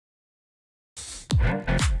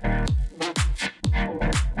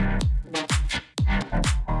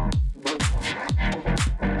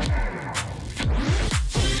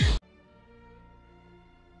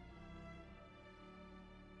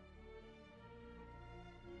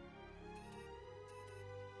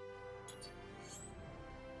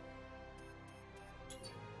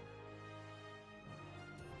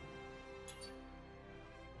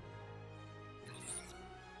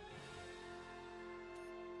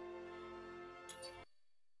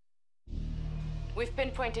We've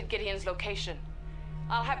pinpointed Gideon's location.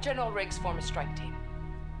 I'll have General Riggs form a strike team.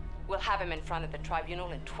 We'll have him in front of the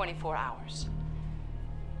tribunal in 24 hours.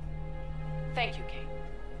 Thank you, Kate.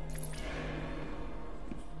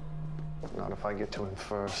 Not if I get to him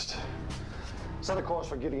first. Set a course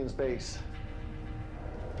for Gideon's base.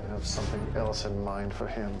 I have something else in mind for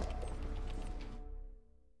him.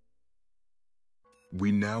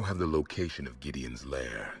 We now have the location of Gideon's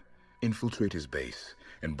lair. Infiltrate his base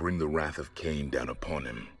and bring the wrath of Cain down upon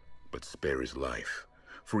him, but spare his life,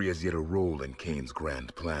 for he has yet a role in Cain's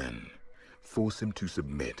grand plan. Force him to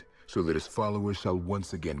submit, so that his followers shall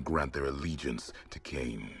once again grant their allegiance to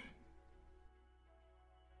Cain.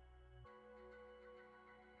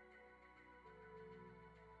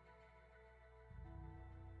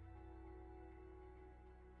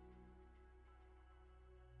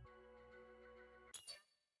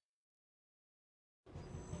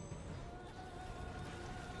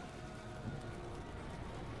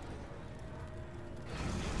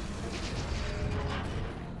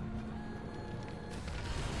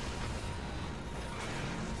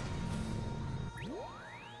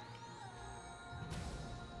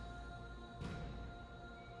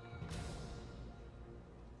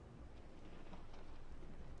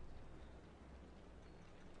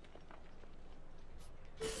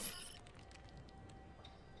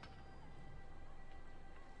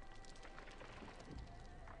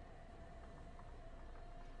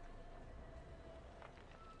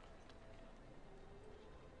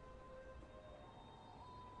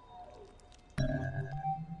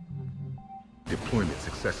 Deployment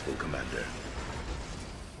successful, Commander.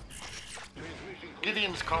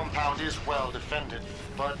 Gideon's compound is well defended,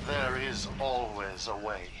 but there is always a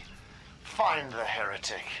way. Find the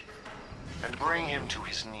heretic and bring him to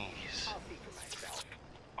his knees.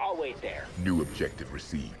 I'll wait there. New objective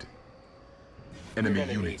received.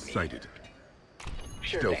 Enemy unit sighted.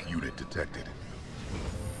 Sure Stealth thing. unit detected.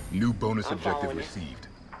 New bonus I'm objective following you. received.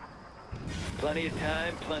 Plenty of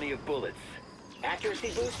time, plenty of bullets. Accuracy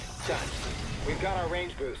boost? Done. We've got our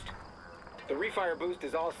range boost. The refire boost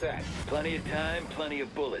is all set. Plenty of time, plenty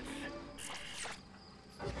of bullets.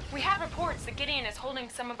 We have reports that Gideon is holding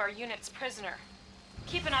some of our units prisoner.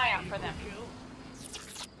 Keep an eye out for them.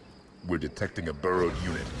 We're detecting a burrowed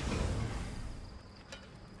unit.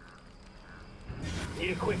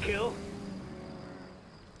 Need a quick kill?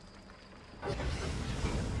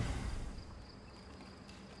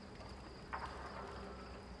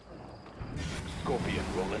 Scorpion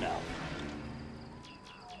rolling out.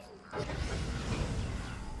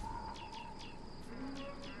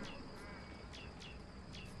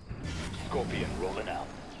 Scorpion rolling out.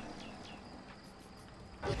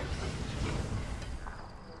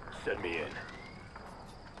 Send me in.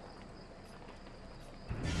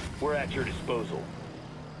 We're at your disposal.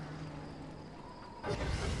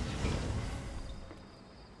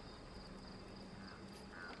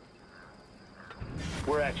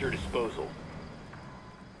 We're at your disposal.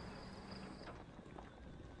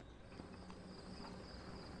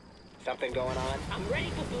 Something going on? I'm ready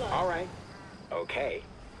for blood. All right. Okay.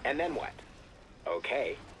 And then what?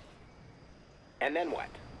 Okay. And then what?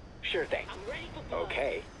 Sure thing. I'm ready for blood.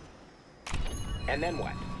 Okay. And then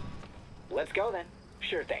what? Let's go then.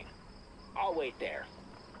 Sure thing. I'll wait there.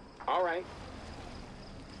 All right.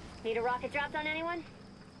 Need a rocket dropped on anyone?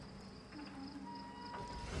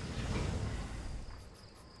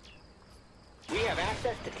 We have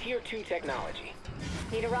access to Tier 2 technology.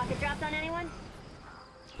 Need a rocket dropped on anyone?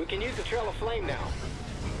 We can use the trail of flame now.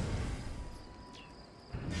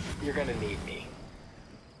 You're gonna need me.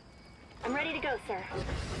 I'm ready to go, sir.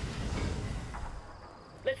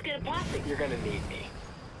 Let's get a posse. You're gonna need me.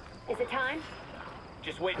 Is it time?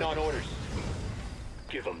 Just waiting on orders.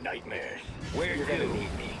 Give them nightmares. Where you're gonna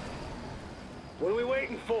need me. What are we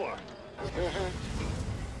waiting for?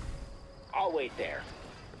 I'll wait there.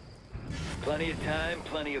 Plenty of time,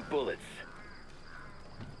 plenty of bullets.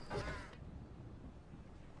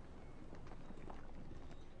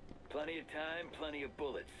 Plenty of time, plenty of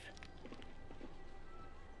bullets.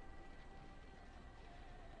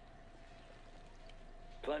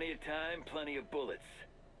 Plenty of time, plenty of bullets.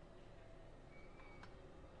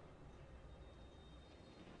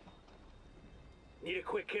 Need a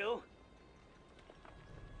quick kill?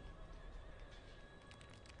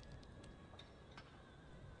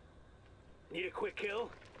 Need a quick kill?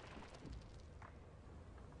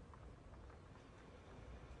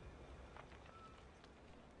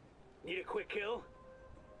 Need a quick kill?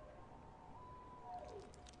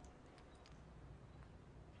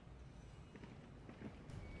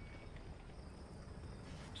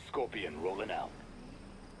 Scorpion rolling out.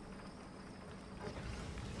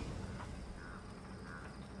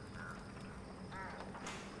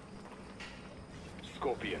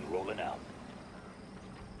 Scorpion rolling out.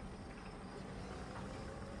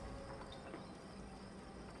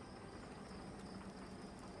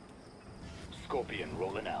 Scorpion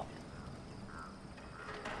rolling out.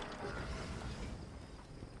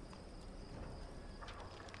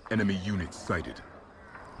 Enemy units sighted.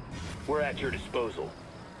 We're at your disposal.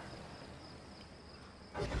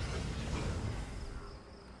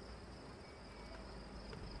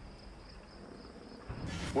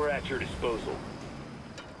 We're at your disposal.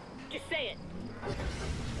 Just say it.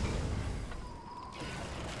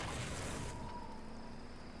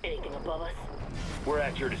 Anything above us? We're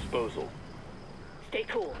at your disposal. Stay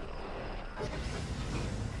cool.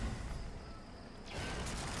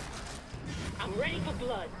 I'm ready for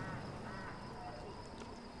blood.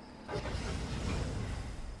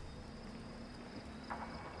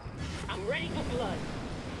 I'm ready for blood.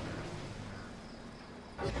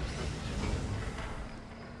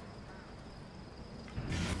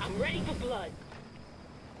 I'm ready for blood.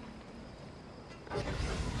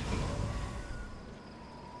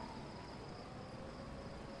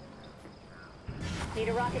 Need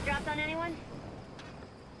a rocket dropped on anyone?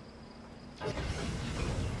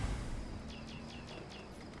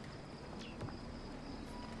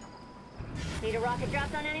 Need a rocket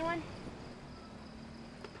dropped on anyone?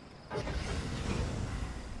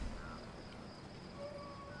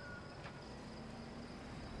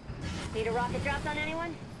 Need a rocket dropped on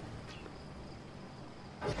anyone?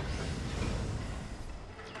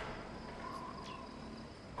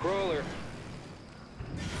 Crawler.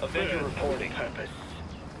 Avenger reporting. Purpose.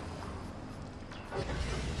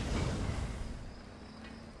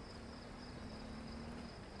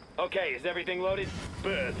 Okay, is everything loaded?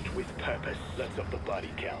 Birthed with purpose. Let's up the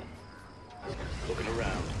body count. Looking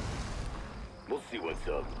around. We'll see what's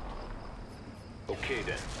up. Okay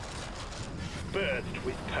then. Birthed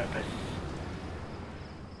with purpose.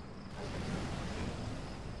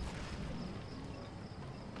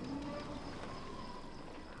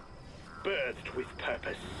 Birthed with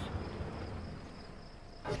purpose.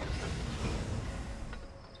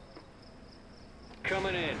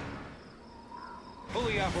 Coming in.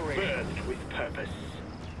 Fully operational. Birthed with purpose.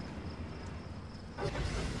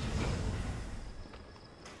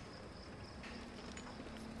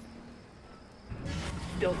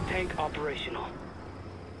 Stealth tank operational.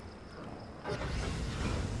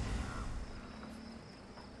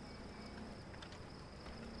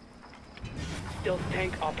 Stealth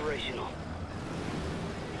tank operational.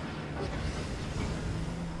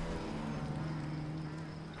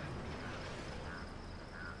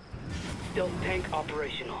 Stealth tank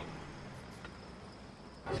operational.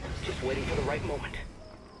 Just waiting for the right moment.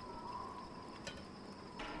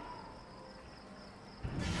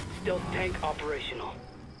 Stealth tank operational.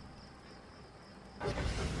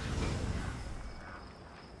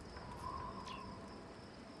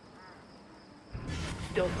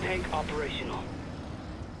 Stealth tank operational.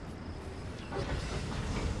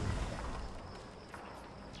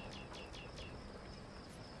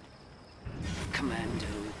 Commando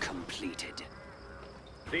completed.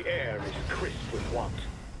 The air is crisp with want.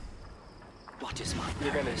 What is my purpose?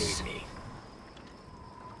 You're gonna need me.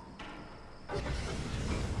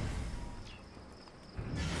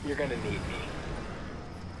 You're gonna need me.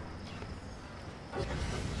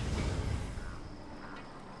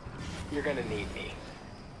 You're gonna need me.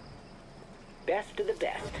 Best of the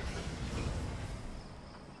best.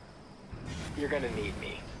 You're gonna need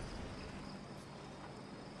me.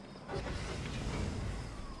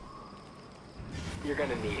 You're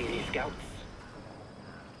gonna need me. Scouts.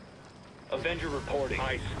 Avenger reporting.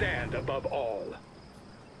 I stand above all.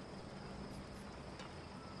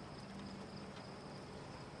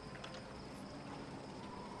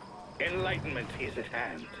 Enlightenment is at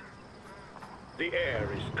hand. The air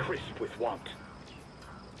is crisp with want.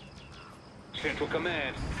 Central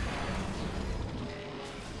Command.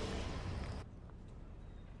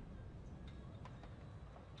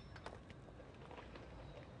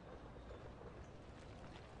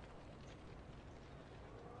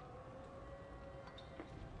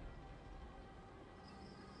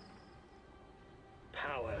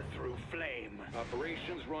 Power through flame.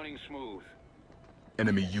 Operations running smooth.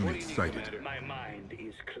 Enemy What do you unit need, sighted. Commander? My mind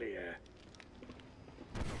is clear.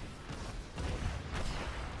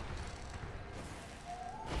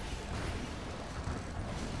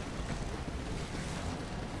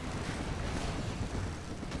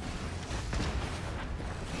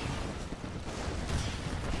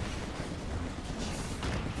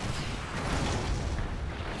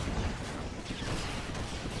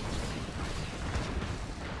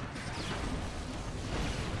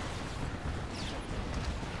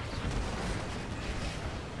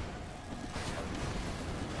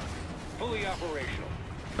 Fully operational.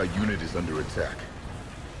 A unit is under attack.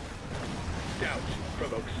 Doubt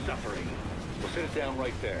provokes suffering. We'll sit it down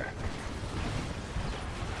right there.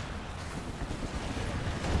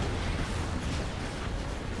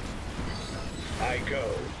 I go.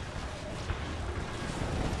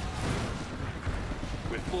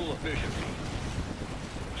 With full efficiency.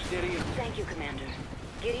 Steady and... Thank you, Commander.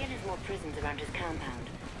 Gideon has more prisons around his compound.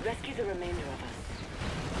 Rescue the remainder of us.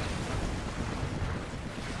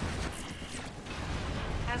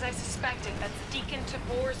 As I suspected, that's Deacon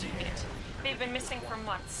Tibor's unit. They've been missing for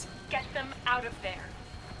months. Get them out of there.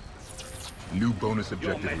 New bonus Your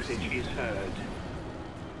objective message received. is heard.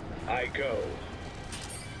 I go.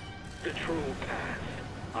 The true path.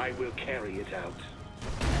 I will carry it out.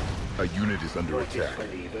 A unit is under For attack.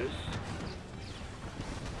 disbelievers.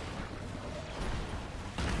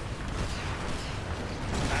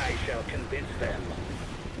 I shall convince them.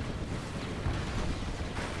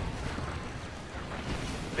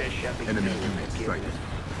 There shall be Enemy no units forgiveness. sighted.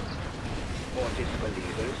 More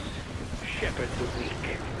disbelievers, shepherd the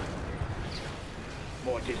weak.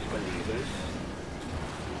 More disbelievers.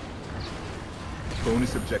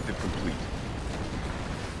 Bonus objective complete.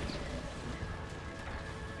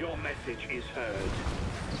 Your message is heard.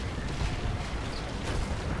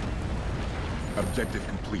 Objective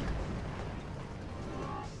complete.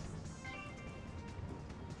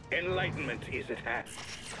 Enlightenment is at hand.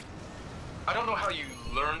 I don't know how you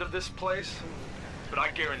learned of this place, but I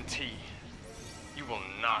guarantee you will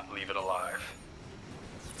not leave it alive.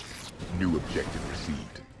 New objective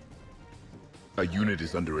received. A unit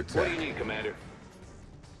is under What do attack. you need, Commander?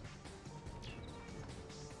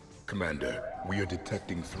 Commander, we are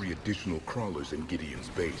detecting 3 additional crawlers in Gideon's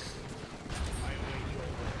base.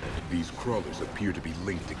 These crawlers appear to be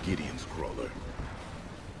linked to Gideon's crawler.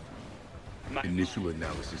 Initial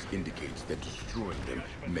analysis indicates that destroying them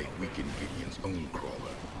may weaken Gideon's own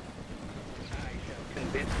crawler.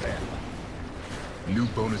 Convince them. New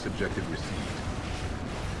bonus objective received.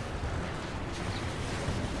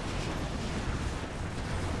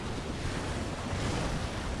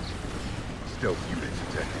 Stealth unit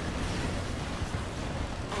detected.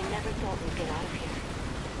 I never thought we'd get out of here.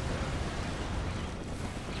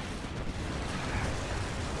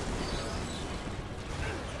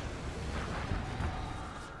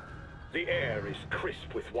 The air is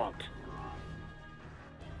crisp with want.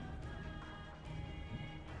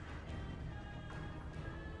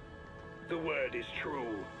 The word is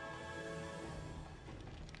true.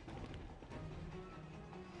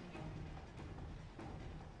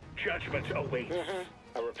 Judgment awaits.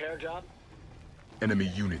 A repair job?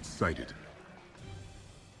 Enemy units sighted.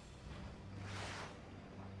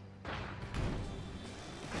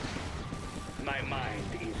 My mind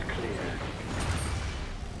is clear.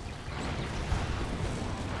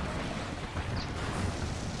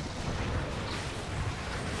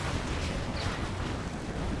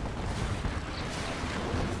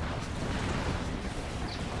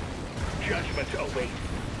 Judgment awaits.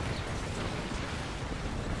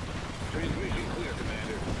 Transmission clear,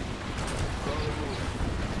 Commander. Crawler moving.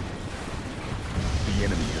 The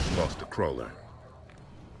enemy has lost a crawler.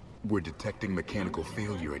 We're detecting mechanical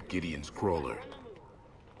failure at Gideon's crawler.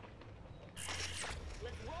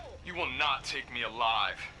 You will not take me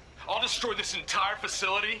alive. I'll destroy this entire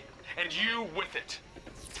facility, and you with it.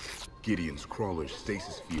 Gideon's crawler's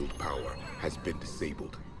stasis field power has been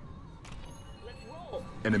disabled.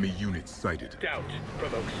 Enemy units sighted. Doubt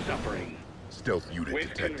provokes suffering. Stealth unit With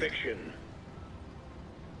detected. conviction.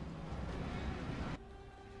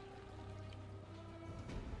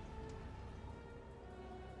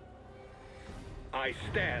 I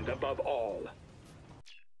stand above all.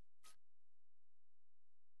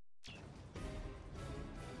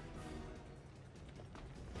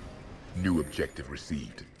 New objective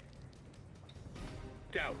received.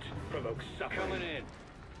 Doubt provokes suffering. Coming in.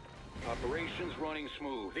 Operations running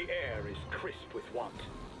smooth. The air is crisp with want.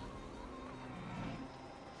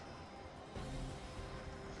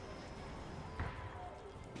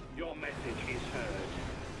 Your message is heard.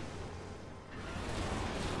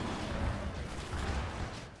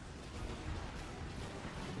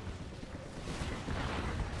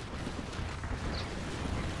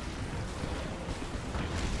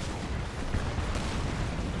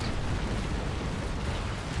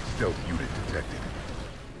 Stealth unit detected.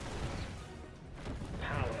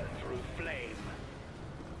 Power through flame.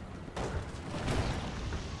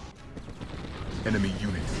 Enemy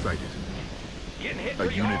unit sighted. Getting hit A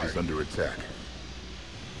pretty unit hard. is under attack.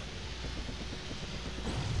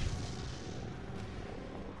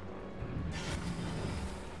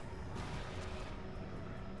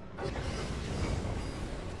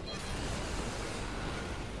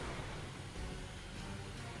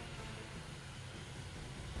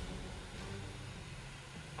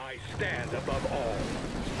 I stand above all.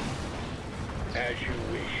 As you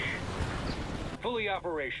wish. Fully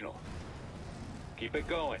operational. Keep it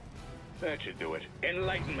going. That should do it.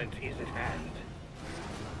 Enlightenment is at hand.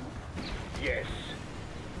 Yes.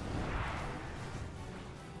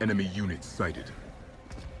 Enemy unit sighted.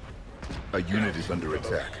 A unit is under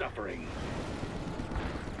Provoke attack. Suffering.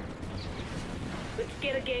 Let's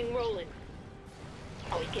get a gang rolling.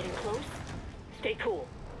 Are we getting close? Stay cool.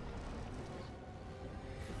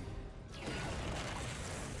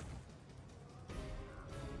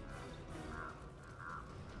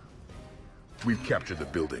 We've captured the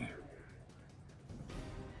building.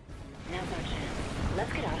 Now's our chance.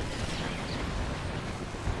 Let's get out of this place.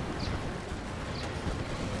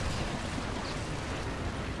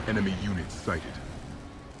 Enemy unit sighted.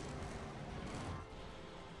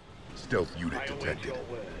 Stealth unit I await detected. your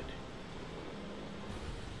word.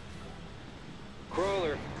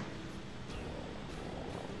 Crawler.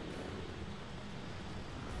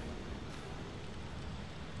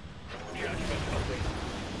 Judgment awaits.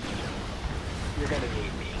 You're gonna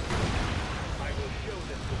need me. I will show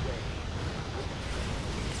them the way.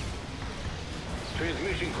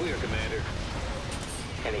 Transmission clear, Commander.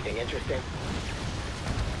 Anything interesting?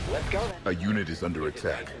 Let's go then. A unit is under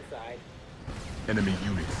attack. Inside. Enemy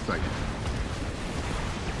unit sighted.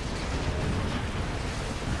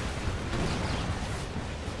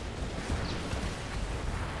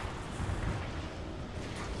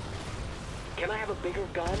 Can I have a bigger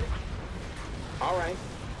gun? All right.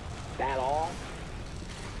 That all?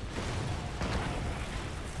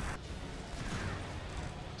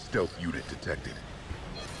 Stealth unit detected.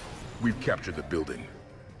 We've captured the building.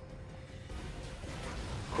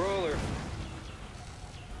 Crawler.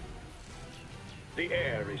 The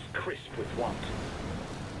air is crisp with want.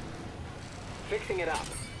 Fixing it up.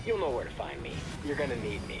 You'll know where to find me. You're gonna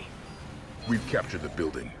need me. We've captured the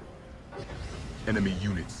building. Enemy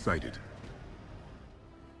unit sighted.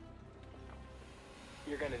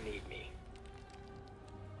 You're gonna need me.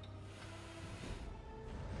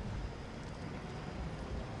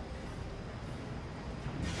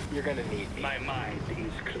 You're gonna need me. My mind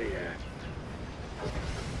is clear.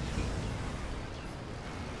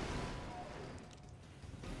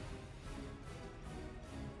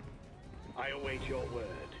 I await your word.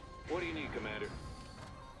 What do you need, Commander?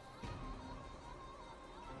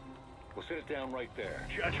 We'll sit it down right there.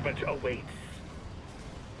 Judgment awaits.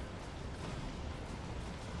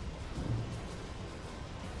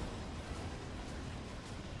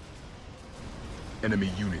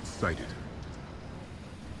 Enemy unit sighted.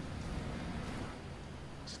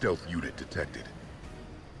 Stealth unit detected.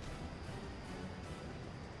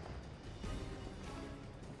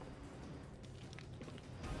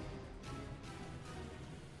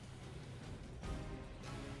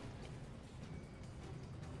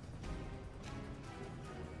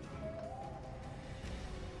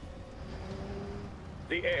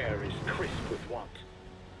 The air is crisp with want.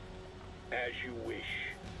 As you wish.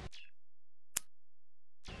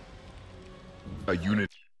 A unit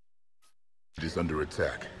is under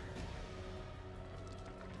attack.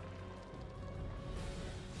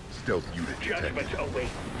 Stealth unit detected. Judgment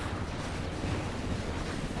awaits.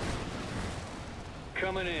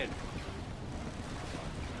 Coming in.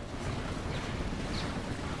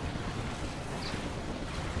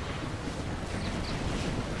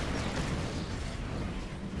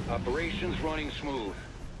 Operations running smooth.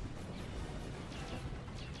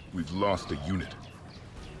 We've lost a unit.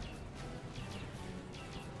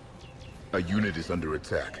 A unit is under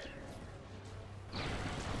attack.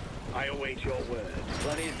 I await your word.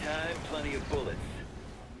 Plenty of time, plenty of bullets.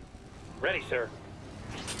 Ready, sir.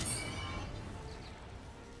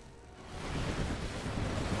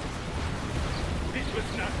 This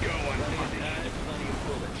must not go Plenty of unpunished. time, plenty of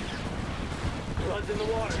bullets. Blood's in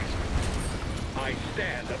the water. I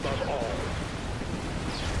stand above all.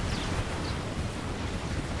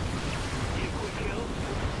 Equal kill.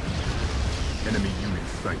 Enemy unit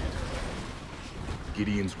sighted.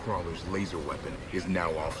 Gideon's crawler's laser weapon is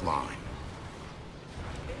now offline.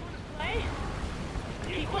 Play?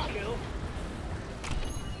 Keep up. Kill.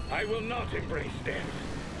 I will not embrace death.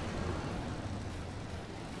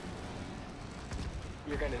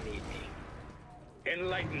 You're gonna need me.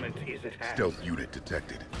 Enlightenment is at hand. Stealth unit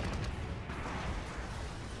detected.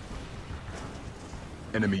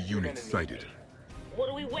 Enemy unit sighted. What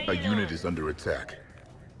are we A waiting unit on? is under attack.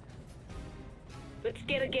 Let's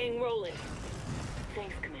get a gang rolling.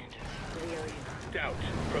 Thanks, Commander. We owe you. Doubt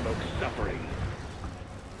provokes suffering.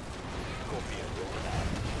 Scorpion rolled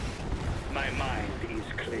out. My mind is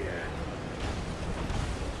clear.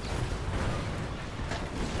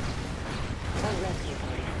 A rescue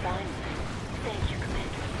party, finally. Thank you,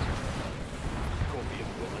 Commander. Scorpion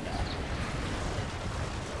rolled out.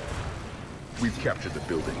 We've captured the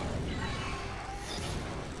building.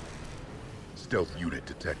 Stealth unit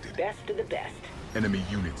detected. Best of the best. Enemy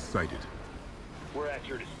unit sighted. We're at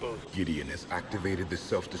your disposal. Gideon has activated the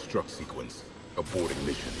self-destruct sequence. Aborting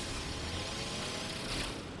mission.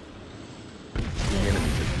 The enemy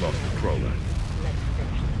has lost the crawler. Let's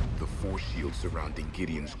finish this. The force shield surrounding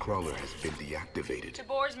Gideon's crawler has been deactivated.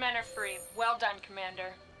 Tabor's men are free. Well done,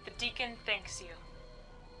 Commander. The Deacon thanks you.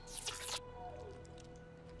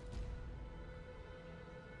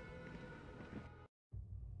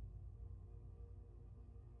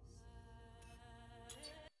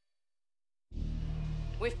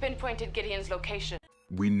 We've pinpointed Gideon's location.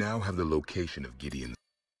 We now have the location of Gideon's.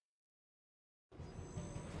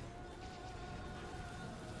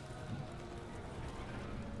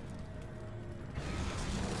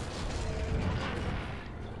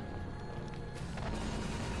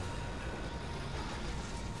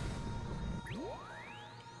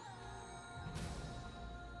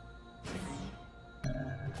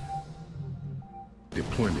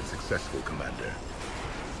 Deployment successful, Commander.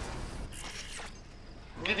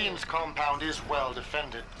 Gideon's compound is well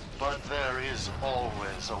defended, but there is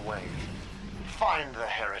always a way. Find the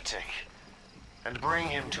heretic and bring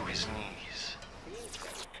him to his knees.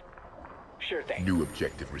 Sure thing. New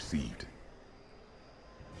objective received.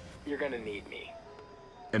 You're gonna need me.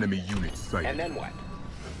 Enemy unit sighted. And then what?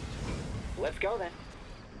 Let's go then.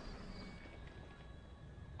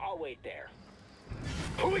 I'll wait there.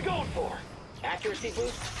 Who we going for? Accuracy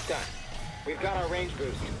boost? Done. We've got our range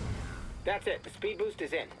boost. That's it. The speed boost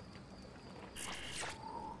is in.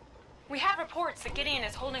 We have reports that Gideon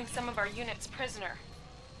is holding some of our units prisoner.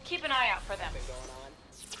 Keep an eye out for them.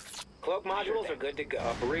 Cloak modules are good to go.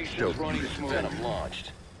 Operations running smooth. Venom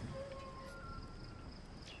launched.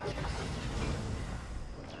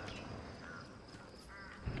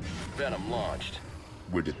 Venom launched.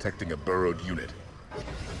 We're detecting a burrowed unit.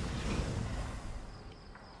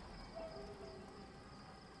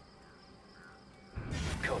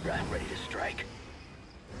 Cobra ready to strike.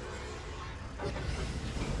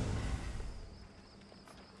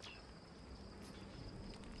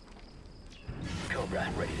 Cobra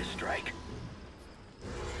ready to strike.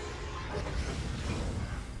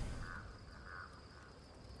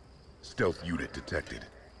 Stealth unit detected.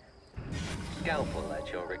 Scalpel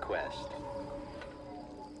at your request.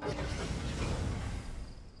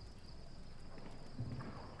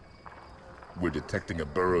 We're detecting a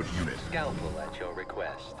burrowed unit. Scalpel at your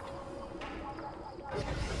request.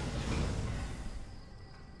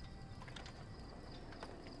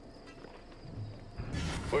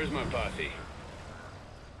 Where's my posse?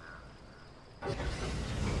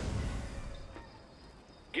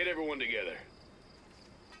 Get everyone together.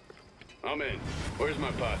 I'm in. Where's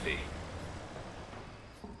my posse?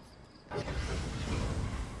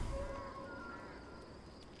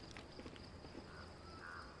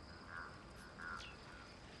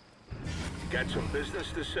 Got some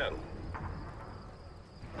business to settle.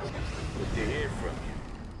 Good to hear from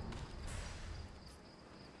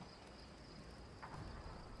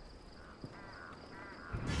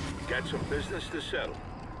you. Got some business to settle.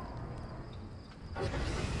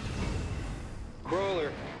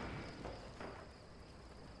 Crawler.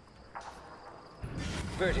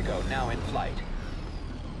 Vertigo now in flight.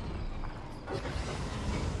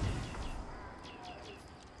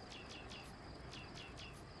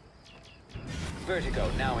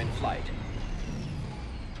 Vertigo now in flight.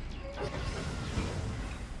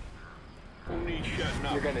 Who needs shutting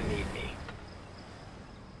up? You're gonna need me.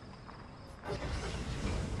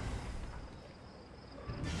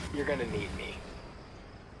 You're gonna need me.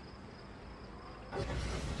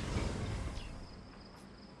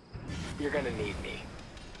 You're gonna need me.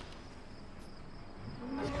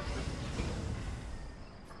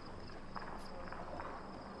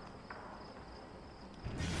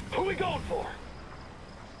 Who we going for?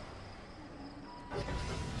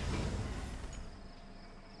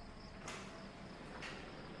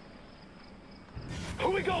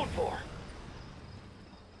 Who we going for?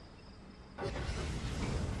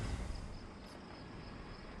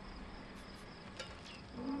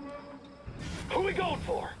 we going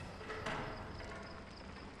for?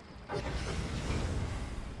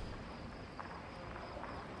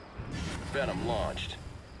 Venom launched.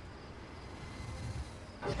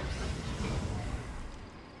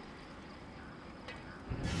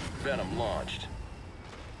 Venom launched.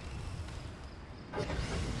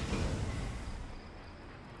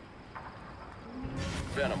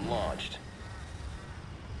 Venom launched.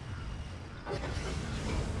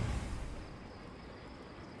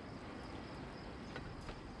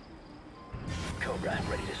 Cobra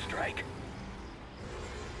ready to strike.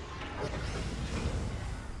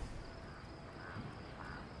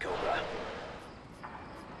 Cobra.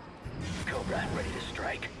 Cobra ready to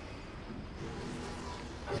strike.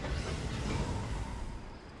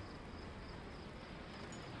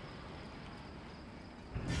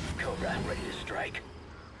 Cobra ready to strike.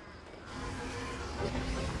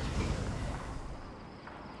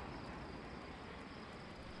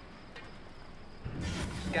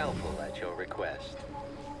 Scalpel at your request.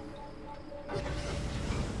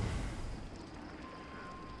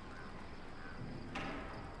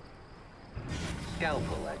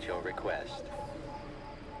 Scalpel at your request.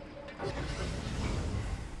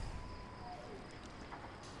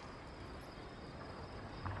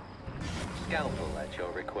 Scalpel at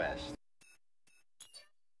your request.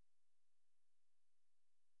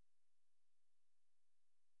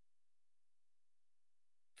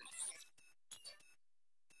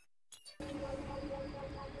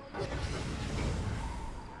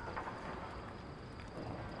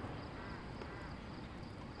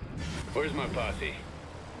 Where's my posse?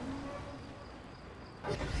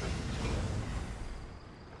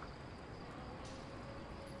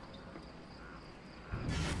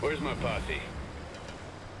 Where's my posse?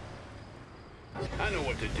 I know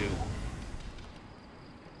what to do.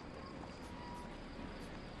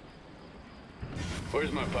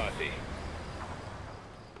 Where's my posse?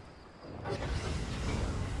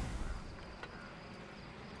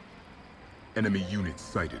 Enemy units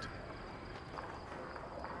sighted.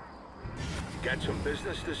 Got some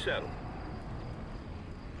business to settle.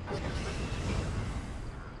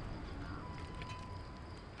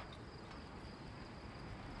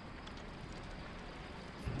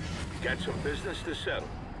 Got some business to settle.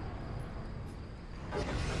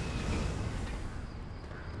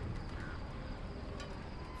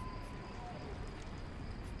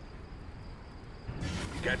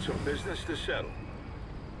 Got some business to settle.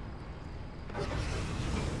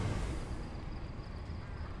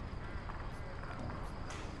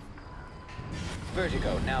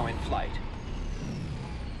 Vertigo now in flight.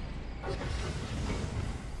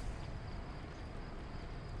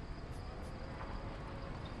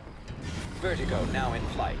 Vertigo now in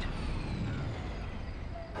flight.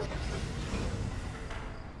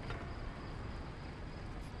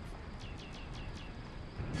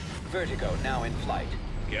 Vertigo now in flight.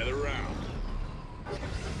 Gather round.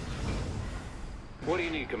 What do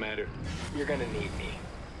you need, Commander? You're gonna need me.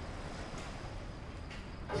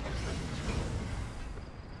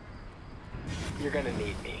 You're gonna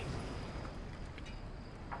need me.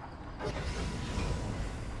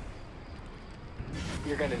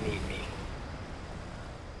 You're gonna need me.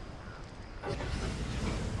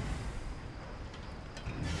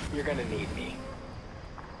 You're gonna need me.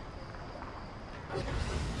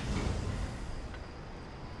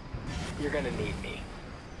 You're gonna need me.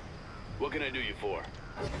 What can I do you for?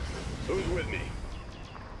 Who's with me?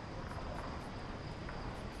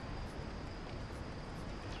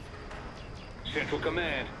 Central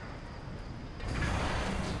Command.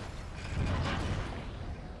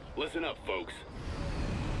 Listen up, folks.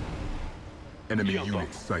 Enemy Jump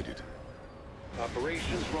units up. sighted.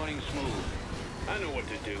 Operations running smooth. I know what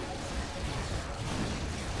to do.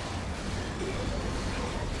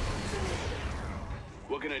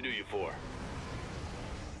 What can I do you for?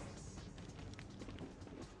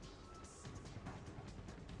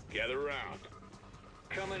 Gather round.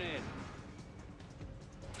 Coming in.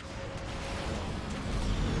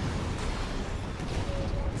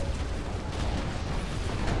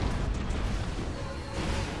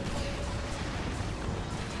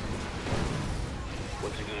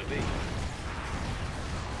 What's it gonna be?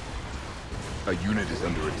 A unit is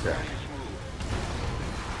under attack.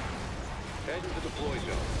 Head to the deploy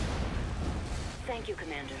zone. Thank you,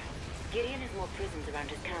 Commander. Gideon has more prisons around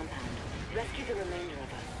his compound. Rescue the remainder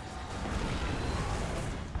of us.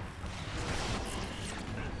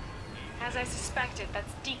 As I suspected,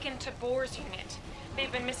 that's Deacon Tabor's unit.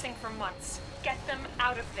 They've been missing for months. Get them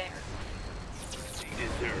out of there. He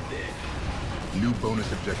deserved it. New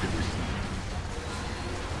bonus objective received.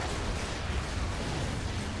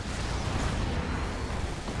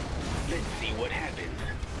 Let's see what happens.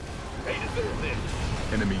 They deserve this.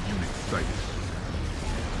 Enemy unit sighted.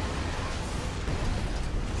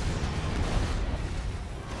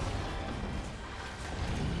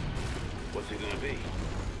 What's it gonna be?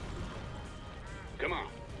 Come on.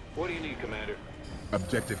 What do you need, Commander?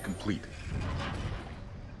 Objective complete.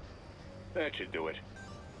 That should do it.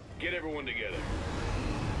 Get everyone together.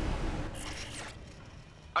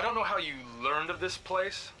 I don't know how you learned of this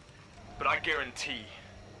place, but I guarantee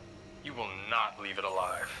you will not leave it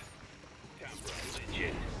alive.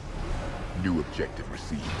 Legit. New objective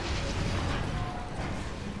received.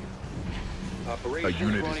 A Operations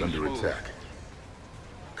unit is running under smooth. attack.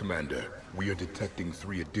 Commander, we are detecting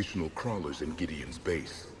 3 additional crawlers in Gideon's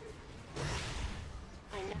base.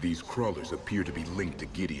 These crawlers appear to be linked to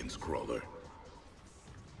Gideon's crawler.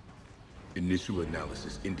 Initial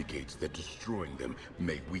analysis indicates that destroying them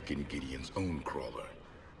may weaken Gideon's own crawler.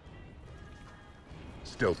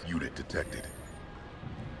 Stealth unit detected.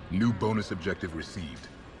 New bonus objective received.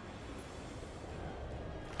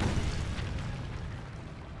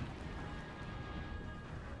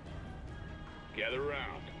 Gather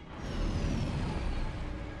around.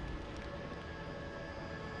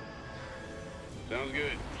 Sounds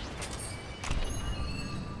good.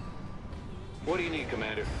 What do you need,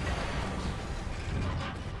 Commander?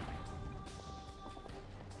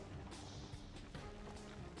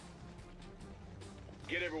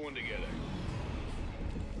 Get everyone together.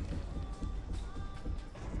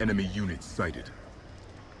 Enemy unit sighted.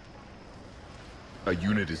 A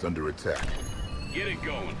unit is under attack. Get it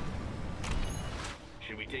going.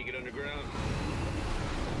 Should we take it underground?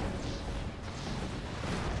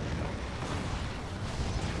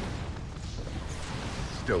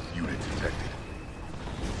 Stealth unit detected.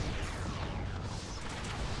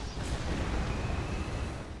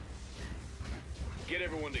 Get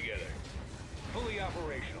everyone together. Fully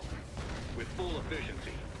operational. With full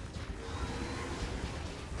efficiency.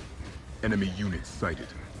 Enemy unit sighted.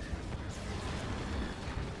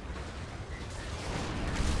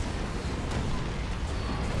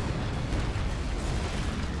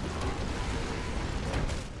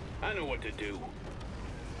 I know what to do.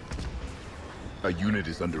 A unit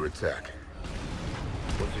is under attack.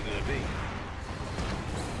 What's it gonna be?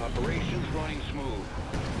 Operations running smooth.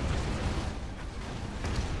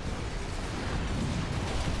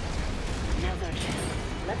 Now's our chance.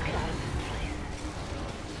 Let's get out of this place.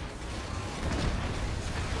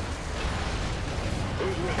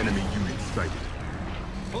 Enemy unit sighted.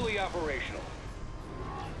 Fully operational.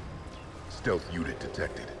 Stealth unit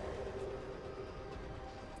detected.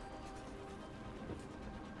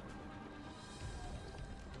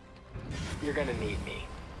 You're gonna need me.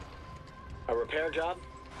 A repair job?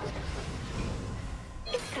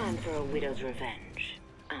 It's time for a widow's revenge.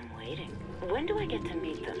 I'm waiting. When do I get to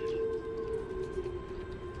meet them?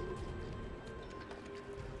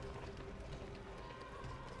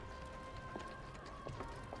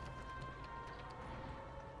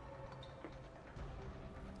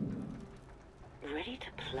 Ready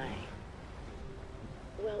to play.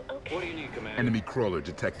 Well, okay. What do you need, Commander? Enemy crawler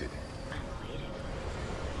detected. I'm waiting.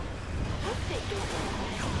 Hope they don't run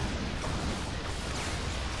away.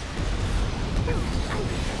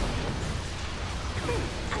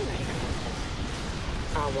 I'm ready.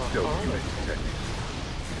 I want Stealth all unit of them. detected.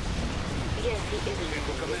 Yes, he is in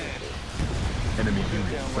Simple command. Enemy Sit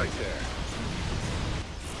unit down right sighted. there.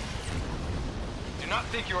 Do not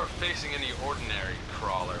think you are facing any ordinary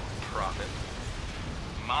crawler, Prophet.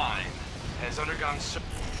 Mine has undergone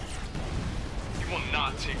You will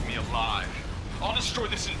not take me alive. I'll destroy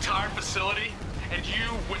this entire facility, and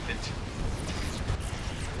you with it.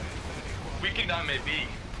 Weakened I may be,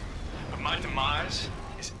 but my demise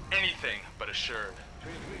is anything but assured.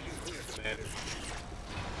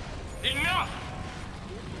 Enough!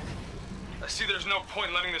 I see there's no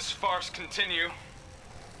point letting this farce continue.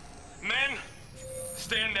 Men,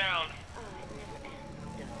 stand down.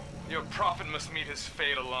 Your prophet must meet his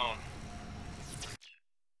fate alone.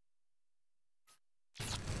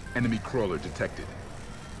 Enemy crawler detected.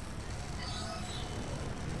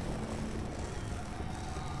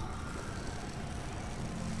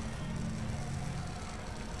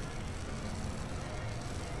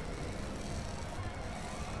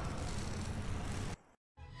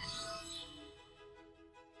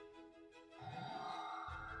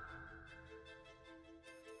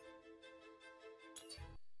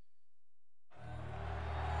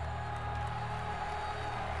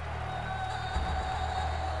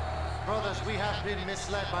 Brothers, we have been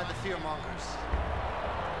misled by the fearmongers.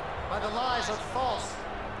 By the lies of false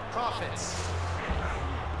prophets.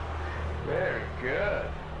 Very good.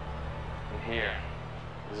 And here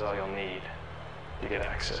is all you'll need. you get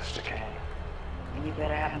access to Kane. You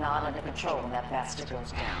better have Nod under control when that bastard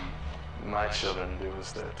goes down. My children do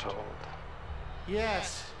as they're told.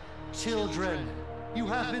 Yes, children, you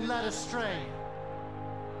have been led astray.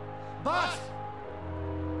 But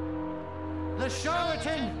the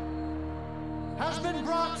charlatan has been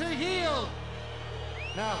brought to heel.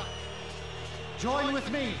 Now, join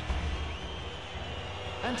with me,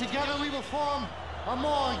 and together we will form a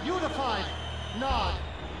more unified Nod.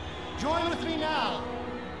 Join with me now,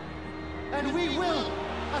 and we will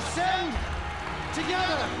ascend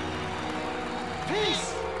together.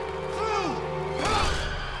 Peace through.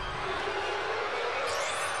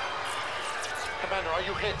 Commander, are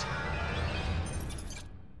you hit?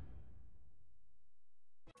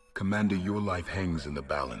 Commander, your life hangs in the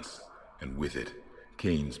balance, and with it,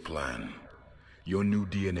 Kane's plan. Your new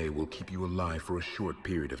DNA will keep you alive for a short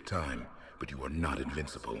period of time, but you are not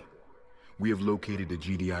invincible. We have located a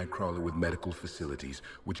GDI crawler with medical facilities,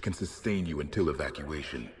 which can sustain you until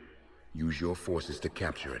evacuation. Use your forces to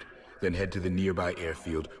capture it, then head to the nearby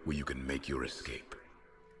airfield where you can make your escape.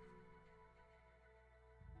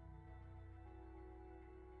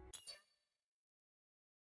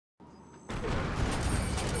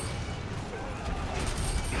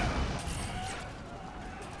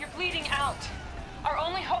 You're bleeding out. Our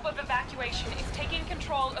only hope of evacuation is taking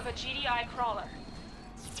control of a GDI crawler.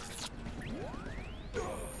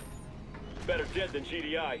 Better dead than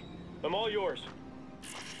GDI. I'm all yours.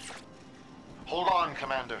 Hold on,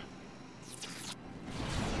 Commander.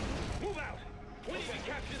 Move out! We need to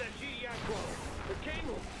capture that GDI crawler. The Kane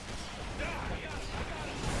will die.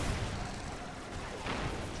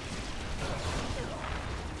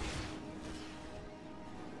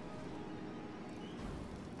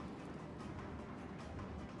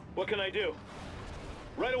 What can I do?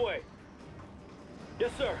 Right away.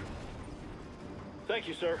 Yes, sir. Thank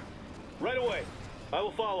you, sir. Right away. I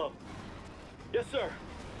will follow. Yes, sir.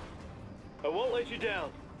 I won't let you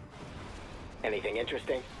down. Anything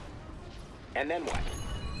interesting? And then what?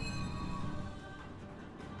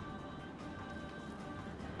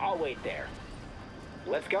 I'll wait there.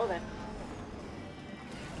 Let's go then.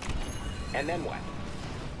 And then what?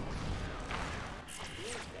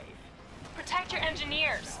 Protect your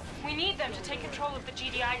engineers. We need them to take control of the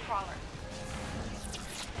GDI crawler.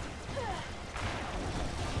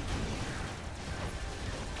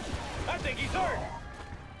 I think he's hurt!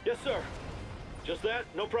 Yes, sir. Just that?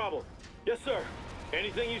 No problem. Yes, sir.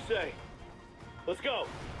 Anything you say. Let's go.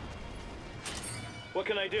 What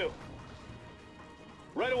can I do?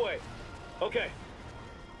 Right away. Okay.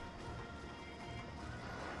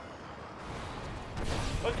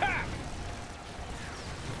 Attack!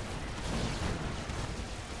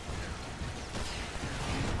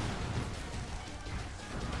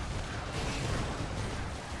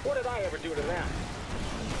 What did I ever do to them?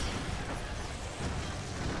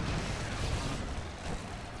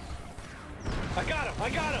 I got him! I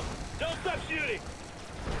got him! Don't stop shooting!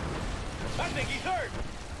 I think he's hurt!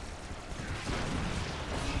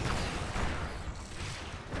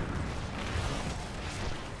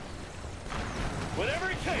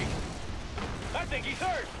 Whatever it takes! I think he's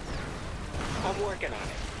hurt! I'm working on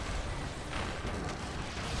it.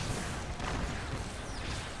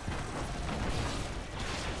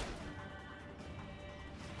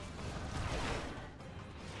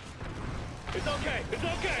 It's okay! It's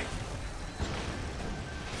okay!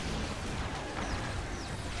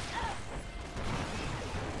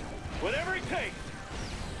 Whatever it takes!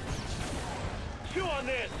 Chew on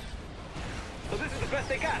this! So this is the best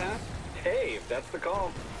they got, huh? Hey, if that's the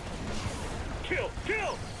call. Kill!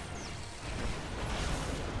 Kill!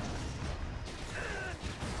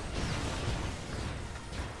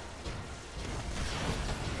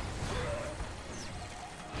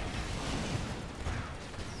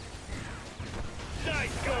 Die,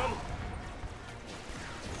 scum!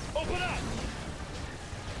 Open up!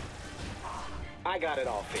 I got it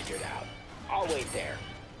all figured out. I'll wait there.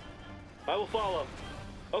 I will follow.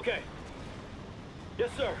 Okay. Yes,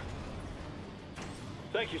 sir.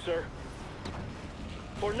 Thank you, sir.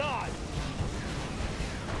 Or not!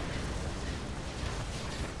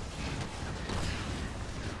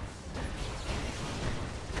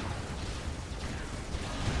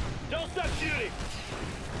 Don't stop shooting!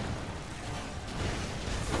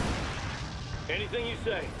 Anything you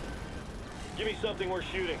say. Give me something worth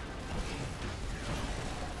shooting.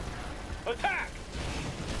 Attack!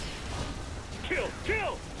 Kill!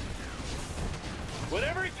 Kill!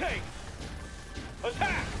 Whatever it takes!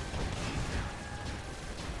 Attack!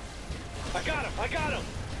 I got him! I got him!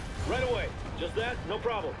 Right away. Just that, no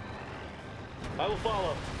problem. I will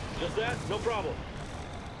follow. Just that, no problem.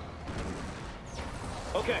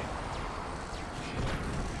 Okay.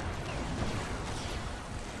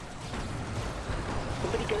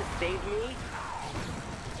 Somebody gonna save me?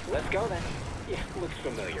 Let's go then. Yeah, looks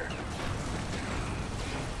familiar.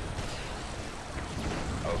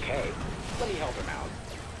 Okay, let me help him out.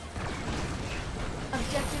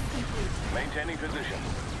 Objective complete. Maintaining position.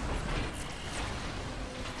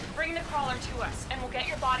 Bring the crawler to us, and we'll get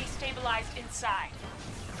your body stabilized inside.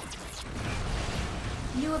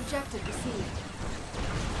 New objective received.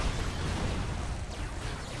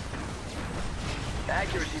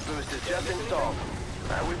 Accuracy boost is just installed.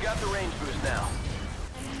 We've got the range boost now.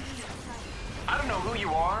 I don't know who you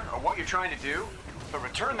are or what you're trying to do, but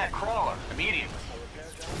return that crawler immediately.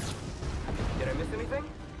 Did I miss anything?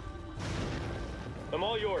 I'm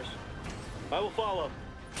all yours. I will follow.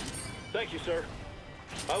 Thank you, sir.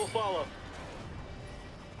 I will follow.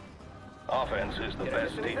 Offense is the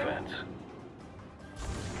best defense.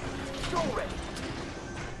 Go ready.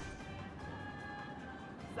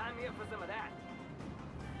 Sign me up for some of that.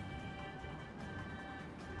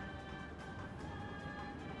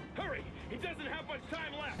 Hurry! He doesn't have much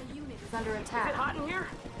time left! The unit is under Is it attack. hot in here?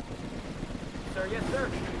 Sir, yes, sir.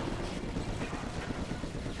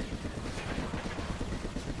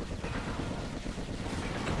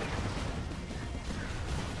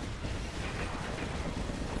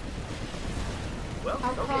 Well,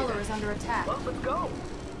 Our okay crawler then. is under attack. Well, let's go.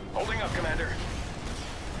 Holding up, Commander.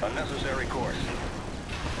 Unnecessary course.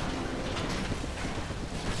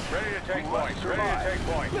 Ready to take points. Ready to take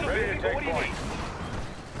points. Ready to take points.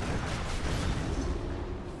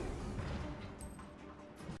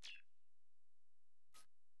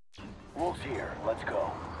 Wolves here. Let's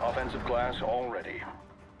go. Offensive class all ready.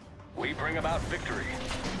 We bring about victory.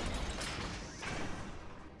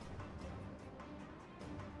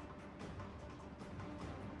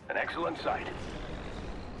 An excellent sight.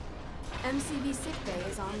 MCV sickbay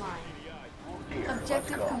is online. Here,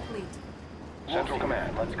 Objective let's go. complete. Central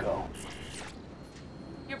Command, let's go.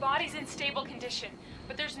 Your body's in stable condition,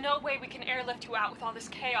 but there's no way we can airlift you out with all this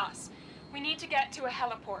chaos. We need to get to a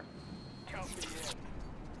heliport.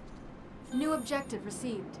 New objective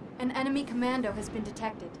received. An enemy commando has been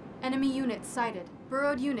detected. Enemy unit sighted.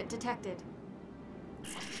 Burrowed unit detected.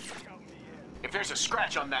 If there's a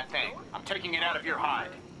scratch on that thing, I'm taking it out of your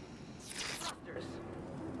hide.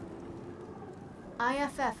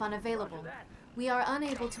 IFF unavailable. We are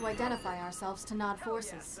unable to identify ourselves to Nod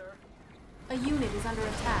forces. A unit is under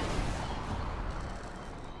attack.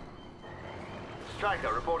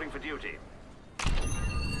 Striker reporting for duty.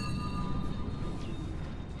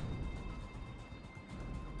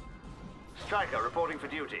 Striker reporting for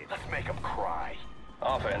duty. Let's make them cry.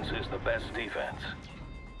 Offense is the best defense.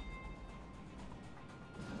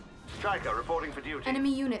 Striker reporting for duty.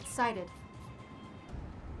 Enemy unit sighted.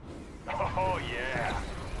 Oh, yeah.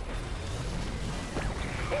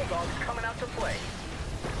 Bulldog's coming out to play.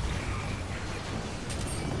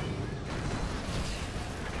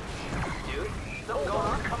 Dude, something going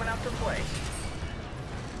on coming out to play.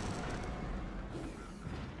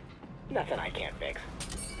 Nothing I can't fix.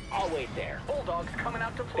 I'll wait there. Bulldog's coming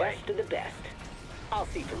out to play. Best of the best. I'll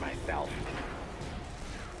see for myself.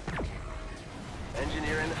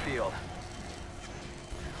 Engineer in the field.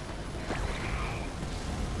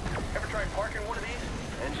 Ever tried parking one of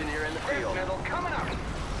these? Engineer in the field. Middle coming up.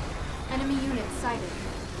 Enemy unit sighted.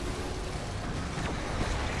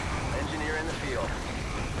 Engineer in the field.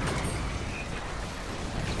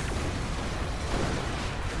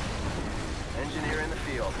 Engineer in the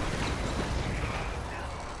field.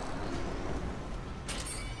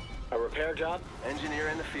 A repair job? Engineer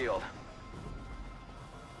in the field.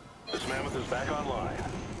 This mammoth is back online.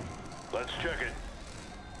 Let's check it.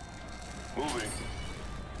 Moving.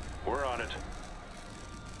 We're on it.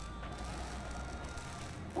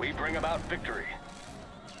 We bring about victory.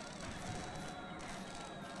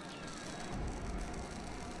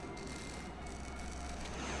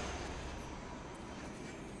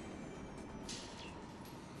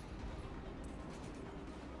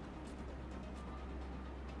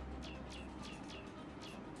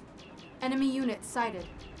 Enemy unit sighted.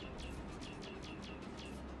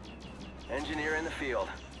 Engineer in the field.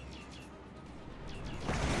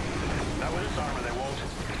 Not with this armor, they won't.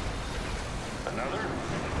 Another?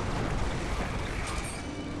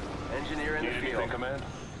 Engineer in the Need field. anything, Command?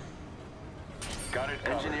 Got it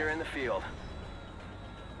covered. Engineer in the field.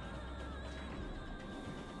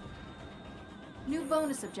 New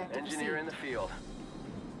bonus objective Engineer in received. the field.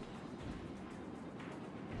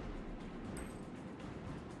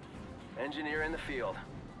 Engineer in the field.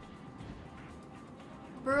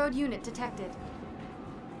 Burrowed unit detected.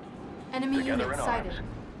 Enemy Together unit in sighted. arms.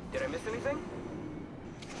 Did I miss anything?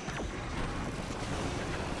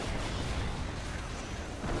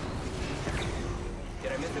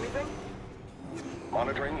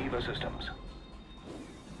 Monitoring EVA systems.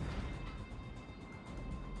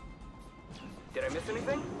 Did I miss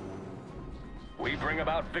anything? We bring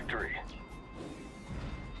about victory.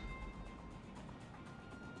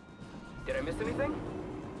 Did I miss anything?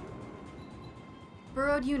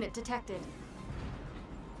 Burrowed unit detected.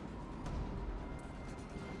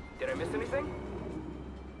 Did I miss anything?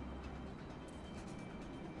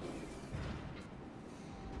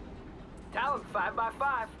 Talon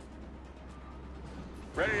 5x5.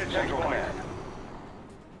 Ready to take Central point. command.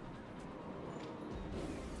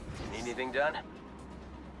 Need anything done?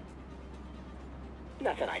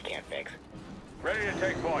 Nothing I can't fix. Ready to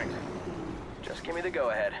take point. Just give me the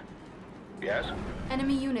go-ahead. Yes?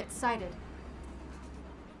 Enemy unit sighted.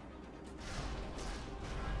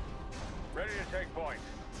 Ready to take point.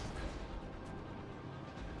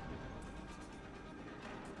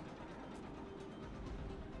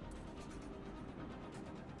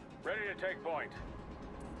 Ready to take point.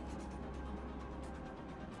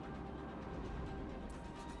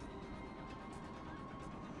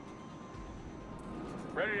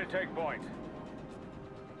 Ready to take point.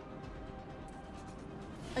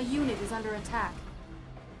 A unit is under attack.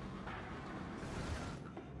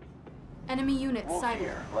 Enemy unit Wolf sighted.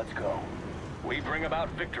 here. Let's go. We bring about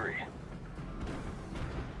victory.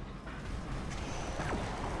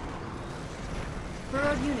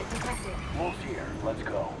 Burrowed unit detected. Wolf's here. Let's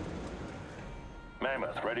go.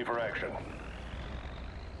 Mammoth, ready for action.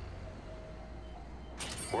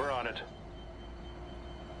 We're on it.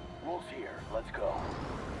 Wolf's here. Let's go.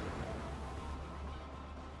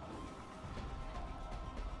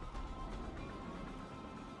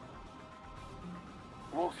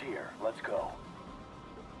 Wolf's here. Let's go.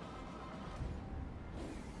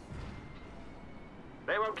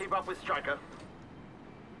 They won't keep up with Stryker.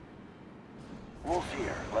 Wolf's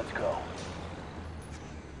here. Let's go.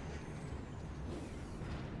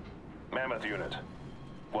 Mammoth unit.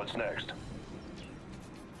 What's next?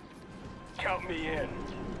 Count me in.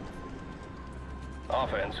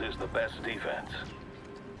 Offense is the best defense.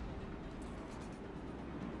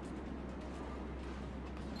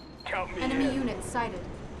 Count me Enemy in. unit sighted.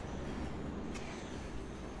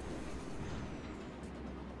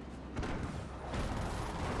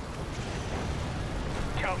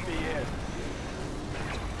 Count me in.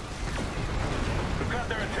 We've got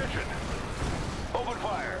their attention. Open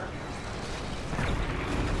fire.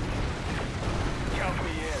 Count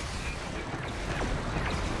me in.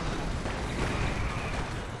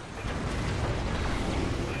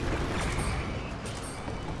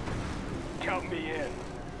 Count me in.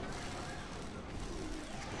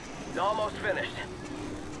 Almost finished.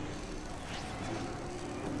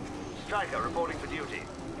 Stryker reporting for duty.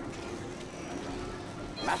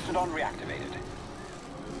 Mastodon reactivated.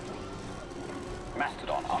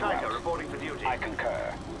 Mastodon en Stryker route. reporting for duty. I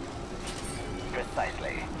concur.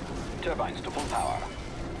 Precisely. Turbines to full power.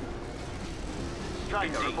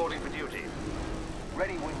 Stryker Indeed. reporting for duty.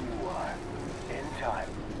 Ready when you are. In time.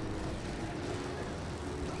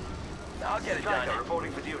 I'll get it Stryker done.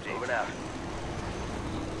 reporting for duty. Moving out.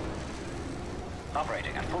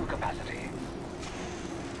 Operating at full capacity.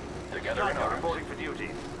 Together in Stryker arms. reporting for duty.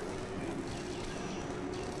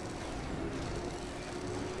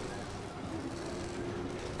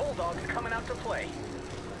 Bulldog's coming out to play.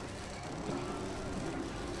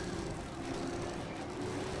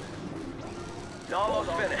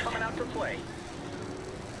 Almost finished. Coming out to play.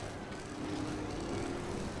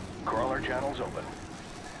 Crawler channels open.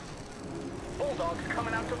 Bulldog's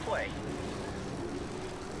coming out to play.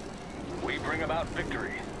 We bring about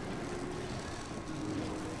victory.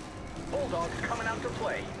 Bulldog's coming out to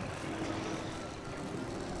play.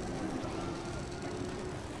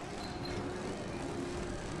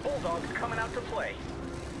 Bulldog's coming out to play.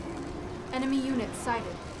 Enemy unit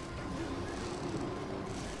sighted.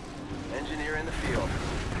 Engineer in the field.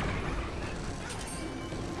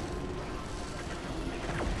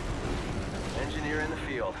 Engineer in the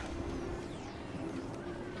field.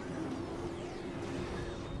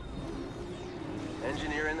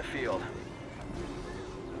 Engineer in the field.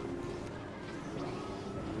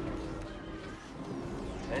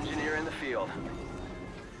 Engineer in the field.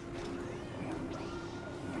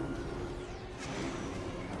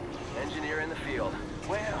 Engineer in the field.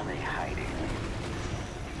 Where are they hiding?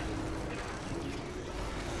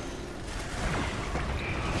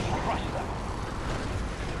 Crush them.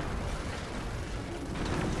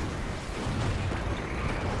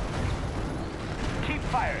 Keep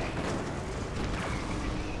firing.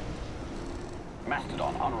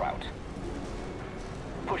 Mastodon en route.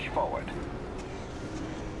 Push forward.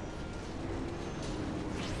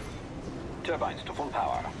 Turbines to full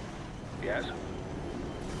power. Yes?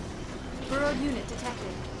 Burrowed unit detected.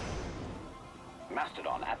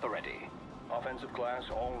 Mastodon at the ready. Offensive class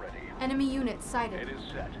all ready. Enemy unit sighted. It is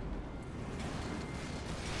set.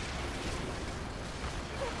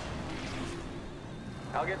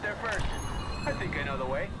 I'll get there first. I think I know the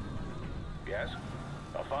way. Yes?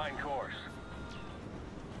 A fine course.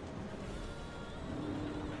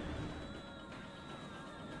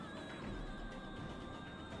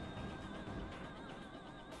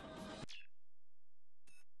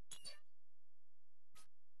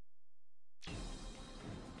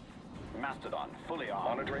 Mastodon fully on.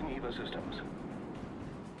 Monitoring EVA systems.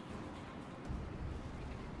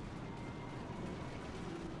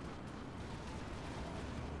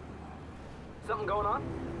 Something going on?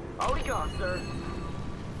 Already gone, sir.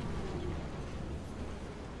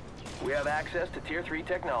 We have access to Tier 3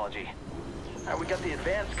 technology. Alright, we got the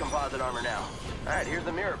advanced composite armor now. Alright, here's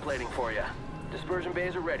the mirror plating for you. Dispersion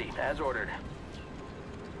bays are ready, as ordered.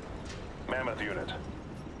 Mammoth unit.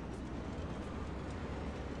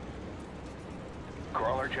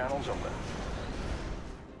 Crawler channels open.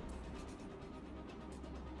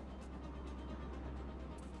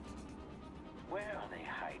 Where are they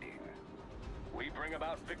hiding? We bring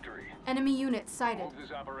about victory. Enemy unit sighted. Move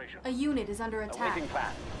this operation. A unit is under attack. Awaiting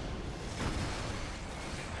plan.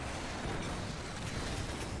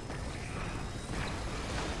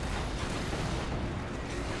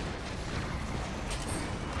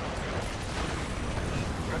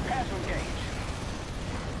 Prepare to engage.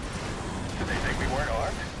 Did they think we weren't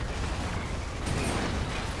armed?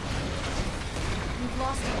 We've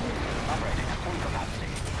lost a unit. Operating at full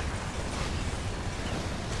capacity.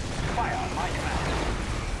 Fire on my command.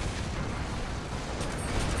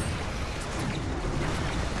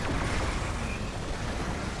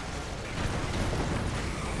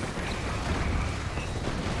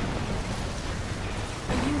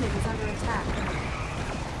 A unit is under attack.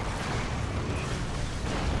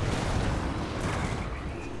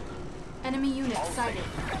 Enemy unit sighted.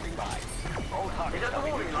 Standing by. All targets Is that the shall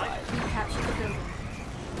be warning light? neutralized. We captured the building.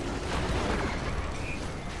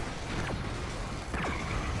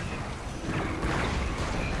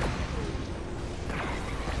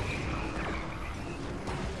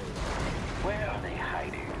 Where are they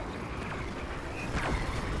hiding?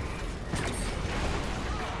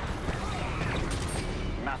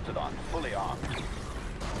 Mastodon fully armed.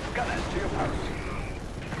 Gunners to your post.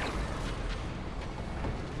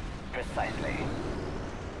 Precisely.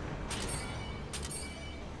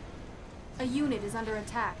 A unit is under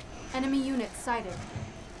attack. Enemy unit sighted.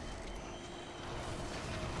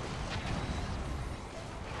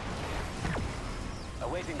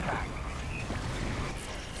 Awaiting plan.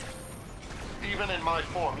 Even in my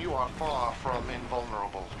form, you are far from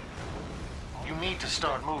invulnerable. You need to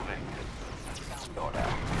start moving. Order.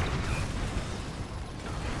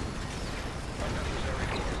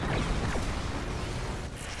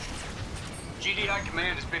 GDI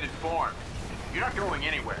command has been informed. You're not going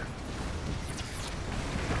anywhere.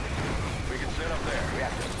 We can set up there.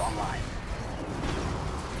 Reactors online.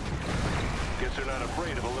 Guess they're not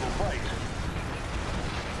afraid of a little fight.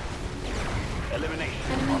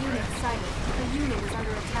 Elimination. Enemy unit sighted. A unit is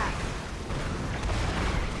under attack.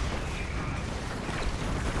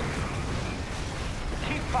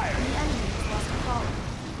 Keep firing. The enemy has lost a crawler.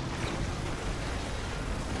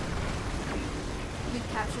 We've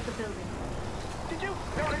captured the building. Did you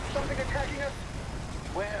notice something attacking us?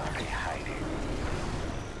 Where are they hiding?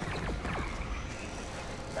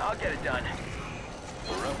 I'll get it done.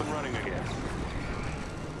 We're up and running again.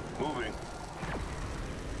 Moving.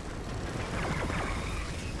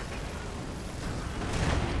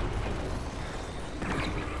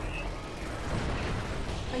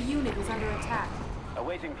 A unit is under attack.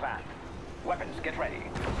 Awaiting plan. Weapons, get ready.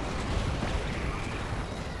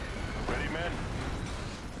 Ready, men?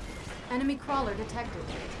 Enemy crawler detected.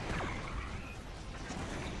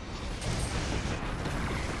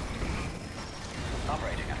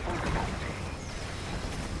 Operating at full capacity.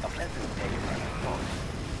 A pleasant day for an assault.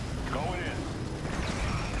 Going in.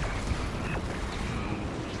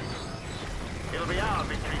 It'll be our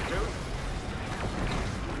victory soon.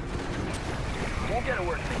 Won't get it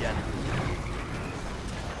working again.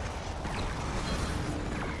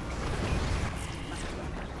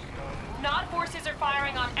 Nod forces are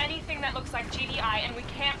firing on anything that looks like GDI, and we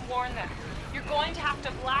can't warn them. You're going to have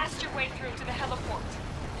to blast your way through to the heliport.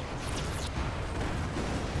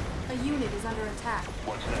 A unit is under attack.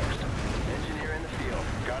 What's next? Engineer in the field.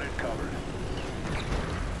 Got it covered.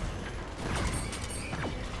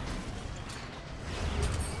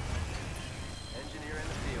 Engineer in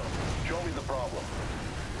the field. Show me the problem.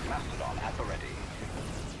 Mastodon at the ready.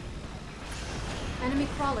 Enemy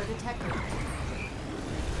crawler crawler detected.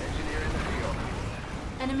 Engineer in the field.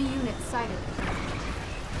 Enemy unit sighted.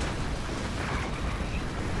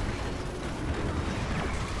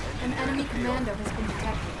 An enemy commando has been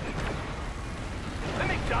detected. They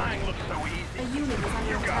make dying look so easy. A unit is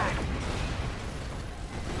under attack.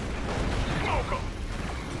 Smoke 'em!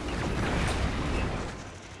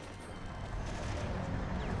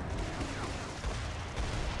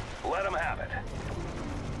 Let them have it.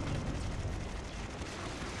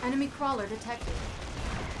 Enemy crawler detected.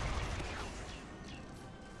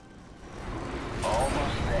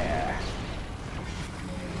 Almost there.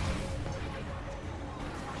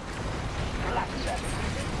 Black set.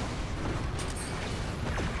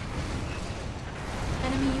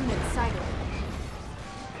 Enemy unit sighted.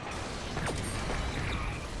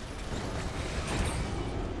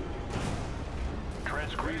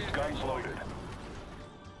 Transgreased guns loaded.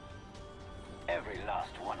 Every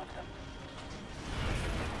last one of them.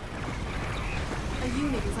 A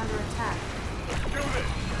unit is under attack. Let's do this!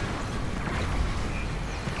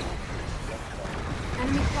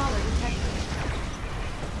 Enemy crawler detected.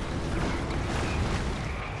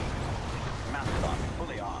 Mastodon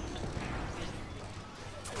fully armed.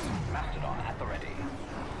 Mastodon at the ready.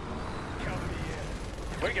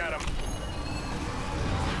 We got him.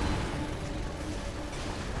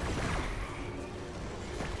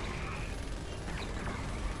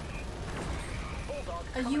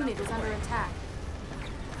 A unit is under attack.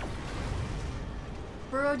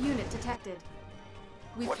 Burrowed unit detected.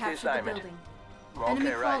 We've What's the captured the assignment? building. Okay, Enemy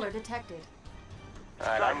right. crawler detected. All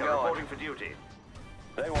right, I'm Striker going. reporting for duty.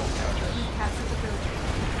 They won't touch us. We've captured the building.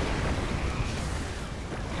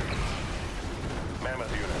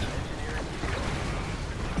 Mammoth unit.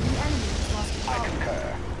 The enemy has lost the I crawler.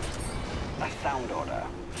 concur. A sound order.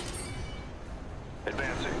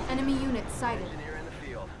 Advancing. Enemy unit sighted. Engineer in the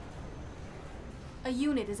field. A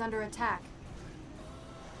unit is under attack.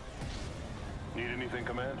 Need anything,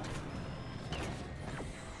 Command?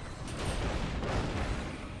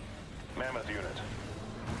 Mammoth unit.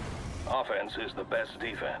 Offense is the best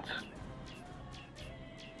defense.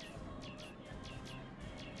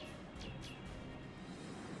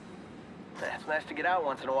 It's nice to get out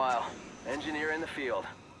once in a while. Engineer in the field.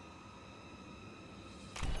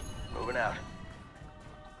 Moving out.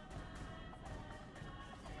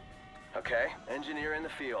 Okay, engineer in the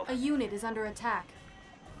field. A unit is under attack.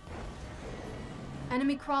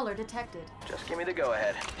 Enemy crawler detected. Just give me the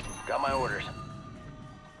go-ahead. Got my orders.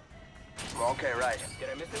 Okay, right. Did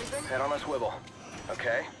I miss anything? Head on a swivel.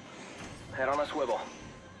 Okay. Head on a swivel.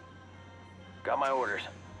 Got my orders.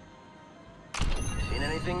 Seen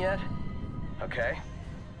anything yet? Okay.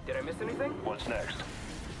 Did I miss anything? What's next?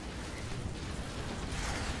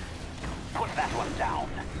 Put that one down.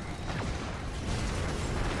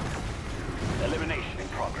 Elimination in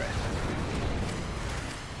progress.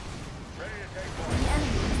 Ready to take The point.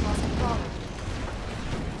 enemy has lost the crawler.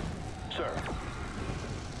 Sir.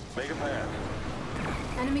 Make a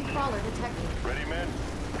path. Enemy crawler detected. Ready, men?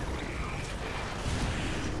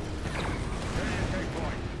 Ready to take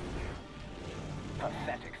point.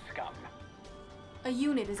 Pathetic scum. A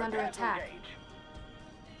unit is under Prepare to attack. engage.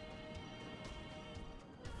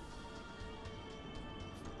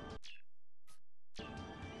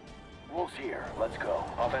 Wolves here. Let's go.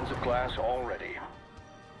 Offensive class all ready.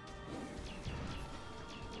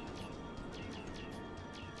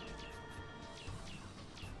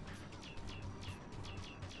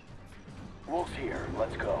 Wolves here.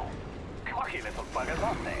 Let's go. Cocky little buggers,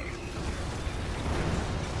 aren't they?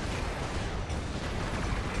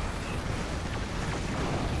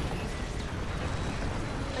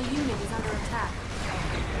 A unit is under attack.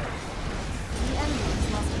 The enemy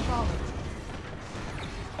has lost the crawler.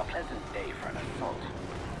 A pleasant day for an assault.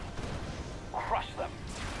 Crush them.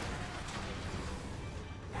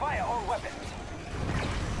 Fire all weapons.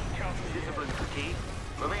 Discipline's the key.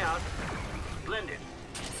 Moving out. Splendid.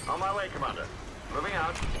 On my way, Commander. Moving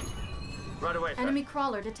out. Right away, sir. Enemy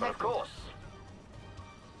crawler But detected. of course.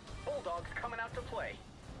 Bulldogs coming out to play.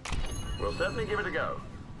 We'll certainly give it a go.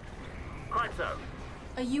 Quite so.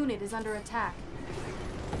 A unit is under attack.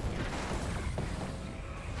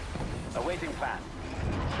 Awaiting plan.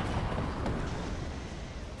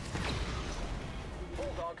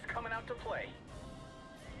 Bulldogs coming out to play.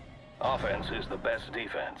 Offense is the best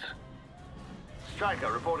defense.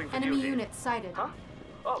 Striker reporting for Enemy duty. unit sighted. Huh?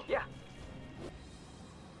 Oh, yeah.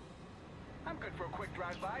 I'm good for a quick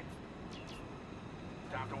drive-by.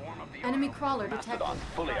 Time to warm up the Enemy auto. crawler detected. Mastodon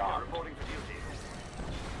fully Striker armed. reporting for duty.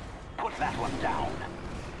 Put that one down.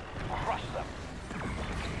 Crush them.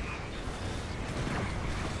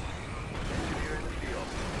 Engineer in the field.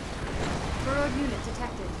 Burrowed unit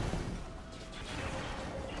detected.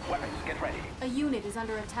 Weapons, get ready. A unit is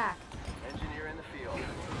under attack. Engineer in the field.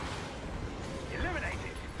 Eliminated.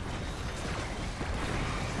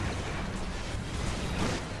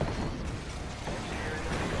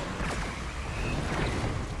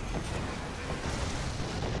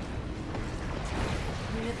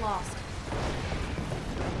 Unit lost.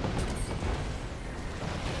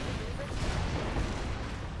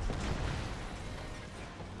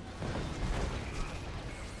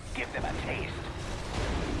 Give them a taste.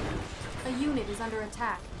 A unit is under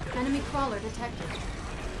attack. Enemy crawler detected.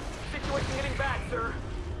 Situation getting bad, sir.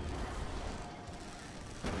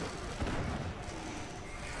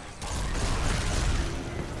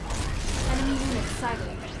 Enemy unit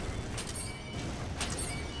sighted.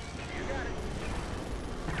 You got it.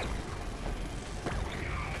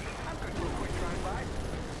 I'm good for a quick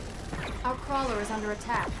drive-by. Our crawler is under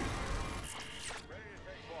attack.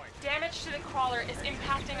 Damage to the crawler is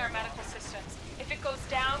impacting our medical systems. If it goes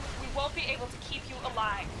down, we won't be able to keep you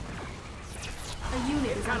alive. A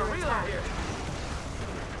unit is under attack.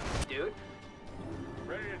 Dude?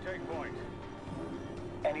 Ready to take point.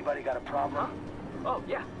 Anybody got a problem? Huh? Oh,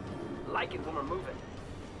 yeah. Like it when we're moving.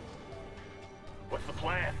 What's the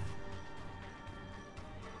plan?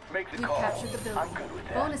 Make the We've call. captured the building. I'm good with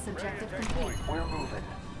that. Bonus objective complete. We're moving.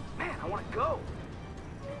 Man, I want to go.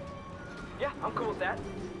 Yeah, I'm cool with that.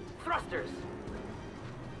 Thrusters.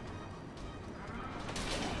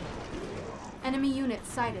 Enemy unit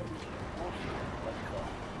sighted.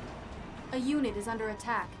 A unit is under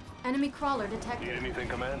attack. Enemy crawler detected. Need anything,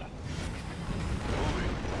 Command?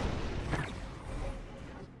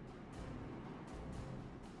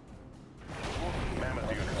 Mammoth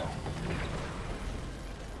units.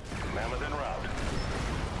 Mammoth en route.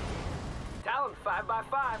 Talon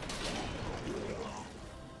 5x5.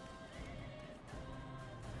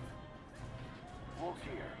 Wolves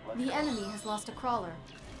here. The enemy has lost a crawler.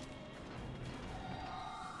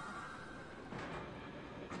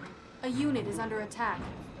 A unit is under attack.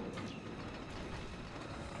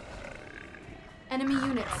 Enemy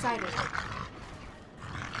unit sighted.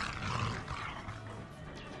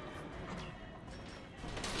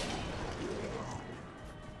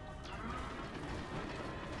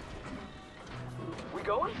 We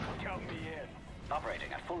going? Count me in.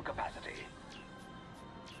 Operating at full capacity.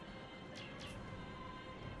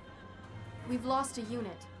 We've lost a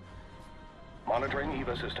unit. Monitoring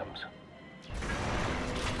EVA systems.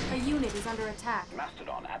 A unit is under attack.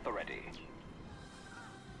 Mastodon at the ready.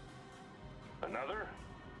 Another?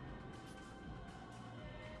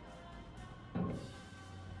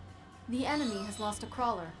 The enemy has lost a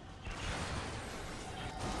crawler.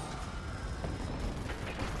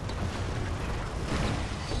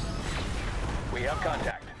 We have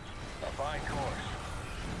contact. A fine course.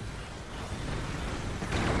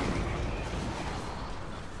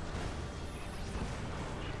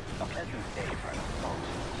 A pleasant day for an assault.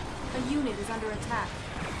 A unit is under attack.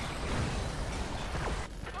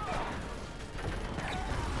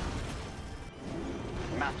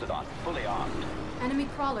 Mastodon fully armed. Enemy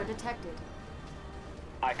crawler detected.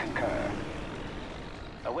 I concur.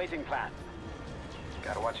 Awaiting plan.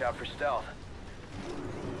 Gotta watch out for stealth.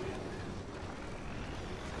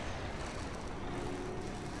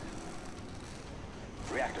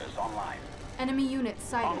 Reactors online. Enemy unit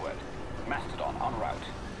sighted. Onward. Mastodon en route.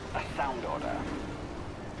 A sound order.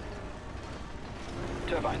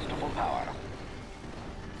 Turbines to full power.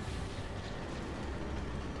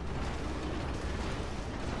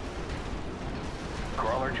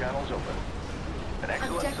 Crawler channels open. An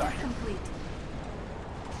excellent Objective sight. complete.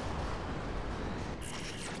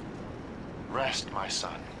 Rest, my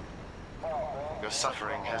son. Your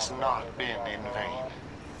suffering has not been in vain.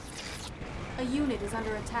 A unit is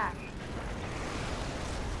under attack.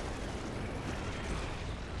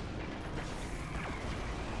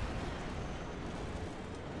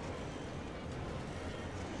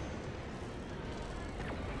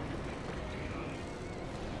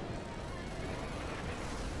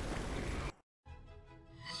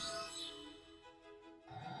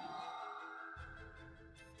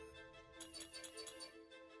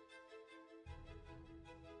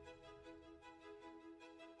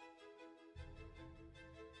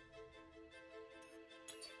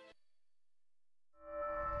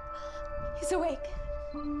 He's awake.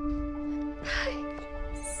 I'm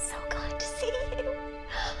so glad to see you.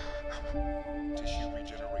 Tissue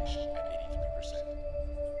regeneration at 83%.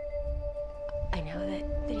 I know that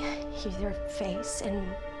he's your face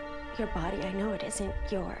and your body. I know it isn't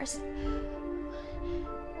yours.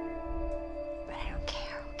 But I don't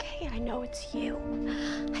care, okay? I know it's you.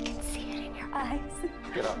 I can see it in your eyes.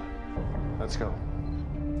 Get up. Let's go.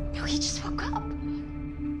 No, he just woke up.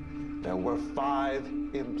 There were 5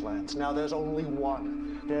 implants. Now there's only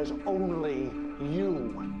 1. There's only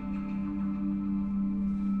you.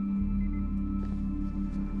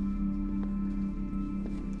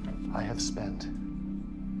 I have spent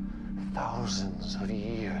thousands of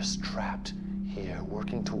years trapped here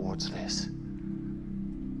working towards this.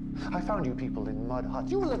 I found you people in mud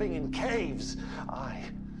huts. You were living in caves. I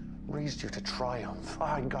raised you to triumph.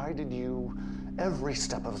 I guided you every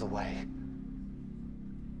step of the way.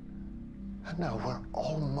 And now we're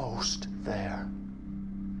almost there.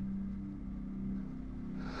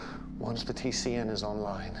 Once the TCN is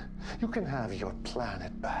online, you can have your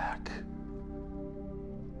planet back.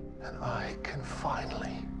 And I can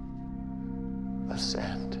finally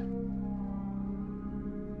ascend.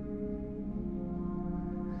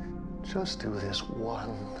 Just do this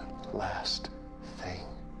one last thing.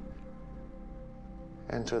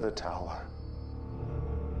 Enter the tower.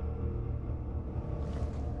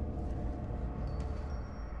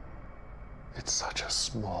 It's such a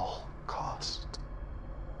small cost.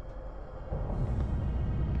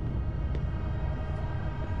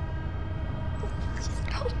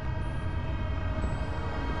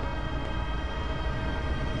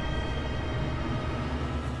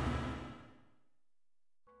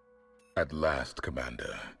 At last,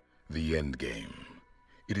 Commander, the endgame.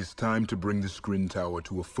 It is time to bring the Skrin Tower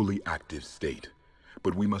to a fully active state,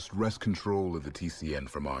 but we must wrest control of the TCN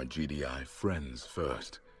from our GDI friends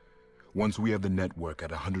first. Once we have the network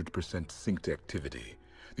at 100% synced activity,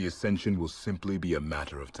 the ascension will simply be a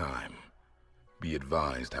matter of time. Be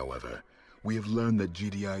advised, however, we have learned that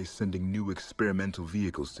GDI is sending new experimental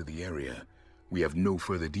vehicles to the area. We have no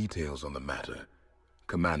further details on the matter.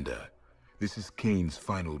 Commander, this is Kane's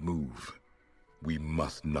final move. We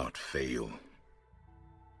must not fail.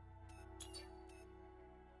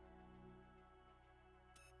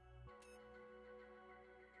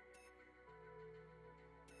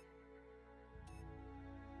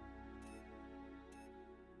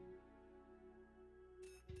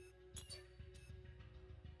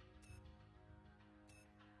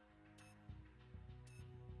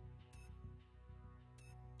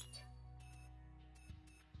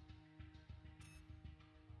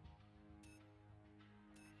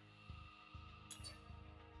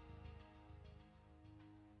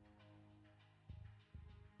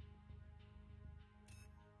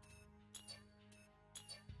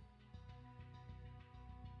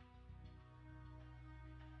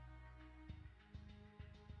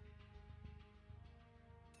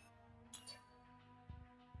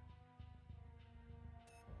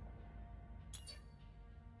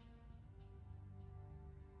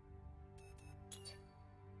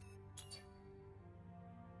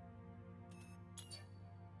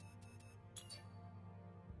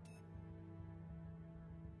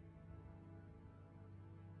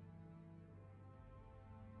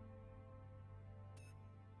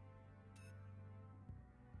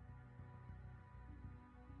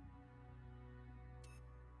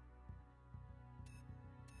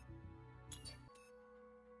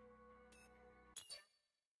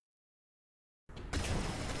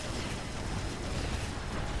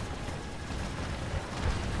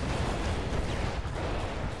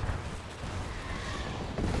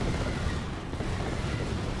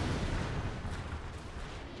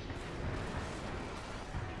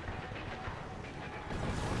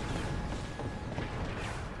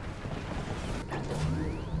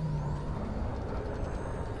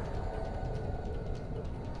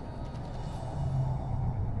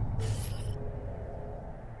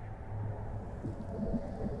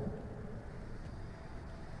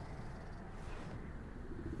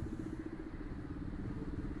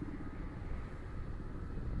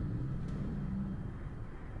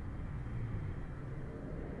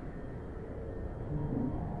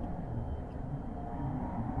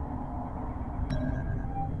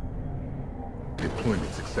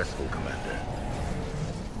 Deployment successful, Commander.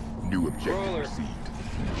 New objective received.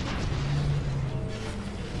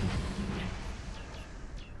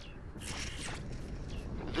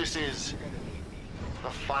 This is the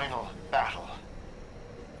final battle.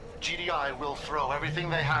 GDI will throw everything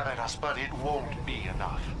they have at us, but it won't be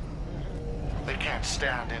enough. They can't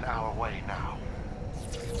stand in our way now.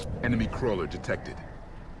 Enemy crawler detected.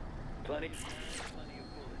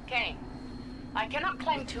 Kane, I cannot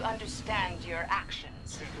claim to understand your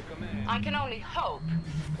actions. I can only hope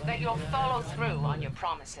that you'll follow through on your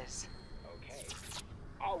promises. Okay.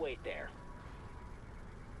 I'll wait there.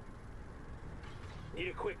 Need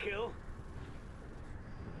a quick kill?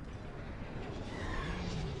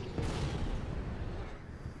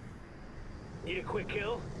 Need a quick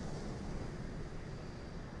kill?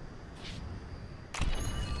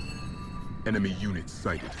 Enemy units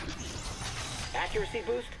sighted. Accuracy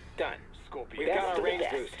boost? Done. Scorpion. We've got our range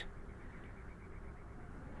boost.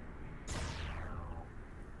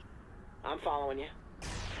 I'm following you.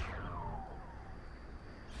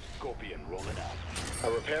 Scorpion rolling out.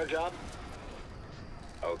 A repair job?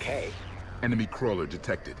 Okay. Enemy crawler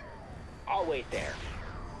detected. I'll wait there.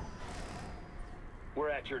 We're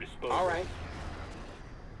at your disposal. All right.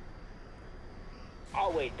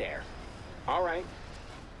 I'll wait there. All right.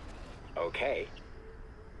 Okay.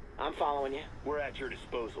 I'm following you. We're at your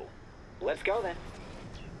disposal. Let's go then.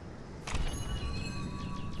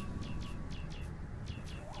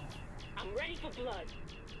 I'm ready for blood.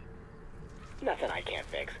 Nothing I can't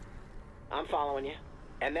fix. I'm following you.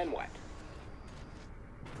 And then what?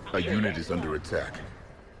 A unit is under attack.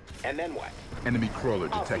 And then what? Enemy crawler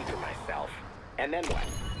I'll see detected. for myself. And then what?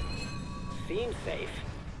 Seems safe.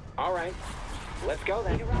 All right. Let's go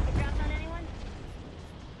then. Need a rocket dropped on anyone?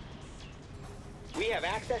 We have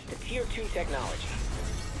access to Tier 2 technology.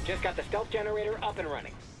 Just got the stealth generator up and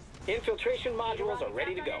running. Infiltration modules are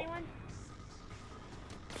ready to go.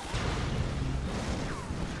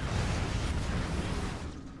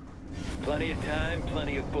 Plenty of time,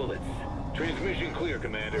 plenty of bullets. Transmission clear,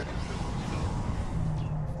 Commander.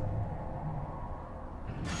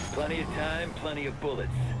 Plenty of time, plenty of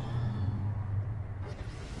bullets.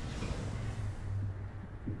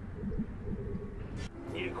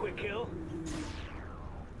 Need a quick kill?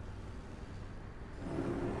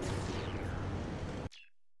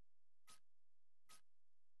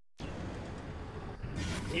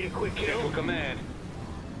 Need a quick kill? Central Command.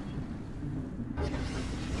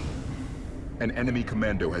 An enemy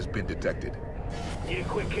commando has been detected. Need a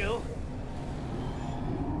quick kill?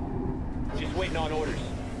 Just waiting on orders.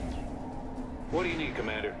 What do you need,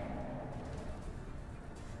 Commander?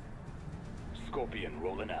 Scorpion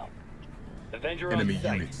rolling out. Avenger Enemy on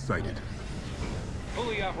site. units sighted.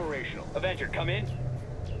 Fully operational. Avenger, come in.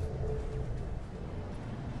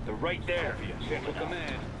 They're right there. Central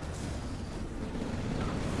Command.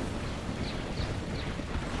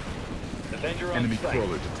 Avenger on Enemy site.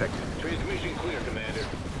 crawler detected. Transmission clear, Commander.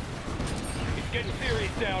 It's getting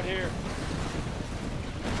serious down here.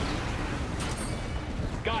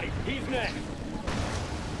 Got him. He's next.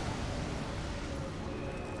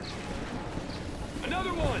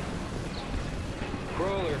 Another one.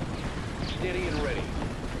 Crawler, steady and ready.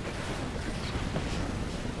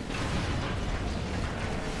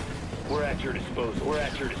 We're at your disposal. We're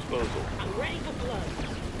at your disposal. I'm ready for blood.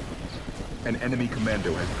 An enemy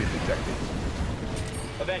commando has been detected.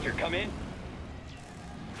 Avenger, come in.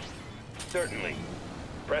 Certainly.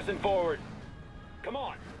 Pressing forward. Come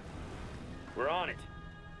on. We're on it.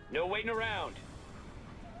 No waiting around.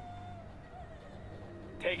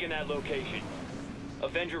 Taking that location.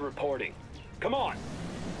 Avenger reporting. Come on.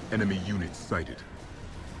 Enemy units sighted.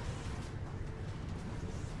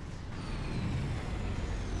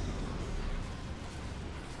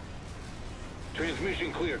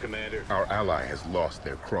 Transmission clear, Commander. Our ally has lost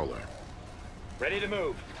their crawler. Ready to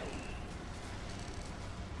move.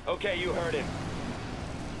 Okay, you heard him.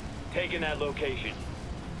 Taking that location.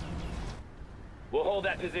 We'll hold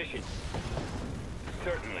that position.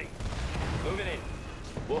 Certainly. Moving in.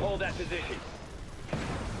 We'll hold that position.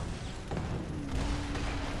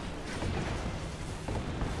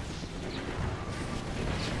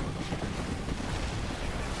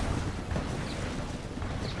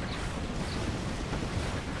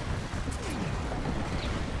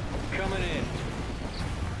 Coming in.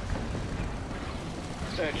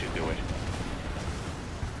 That should do it.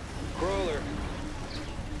 Crawler.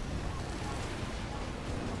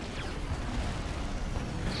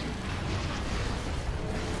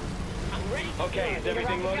 I'm ready for Okay, is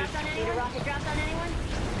everything loaded? Need a rocket dropped on anyone?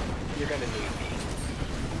 You're gonna need me.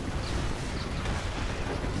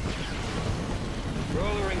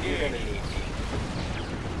 Crawler engaged. You're gonna need me.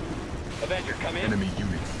 Avenger, come in. Enemy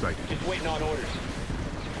units sighted. Just waiting on orders.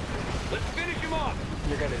 Let's finish him off.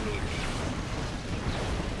 You're gonna need me.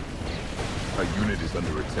 A unit is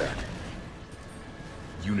under attack.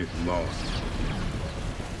 Unit lost.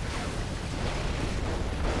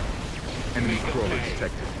 Enemy crawler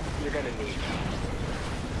detected. You're gonna need me.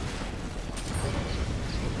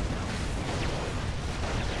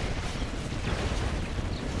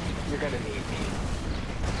 You're gonna need me.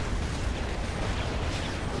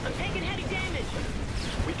 I'm taking heavy damage.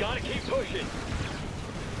 We gotta keep pushing.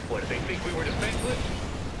 What, do they think we were defenseless?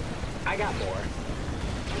 I got more.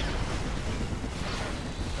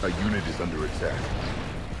 A unit is under attack.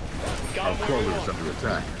 Got Our him where we crawler want. is under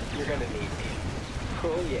attack. You're gonna need me.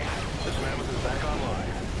 Oh yeah. This mammoth is back online.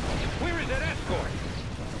 Where is that escort?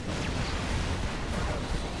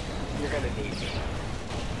 You're gonna need me.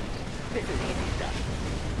 This is easy stuff.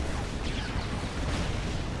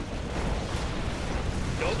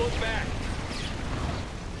 Don't look back.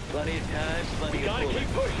 Plenty of time, plenty of bullets. We gotta keep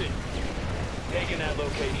pushing. Taking that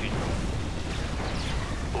location.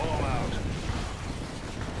 Blow them out.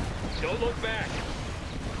 Don't look back.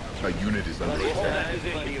 A unit is under attack.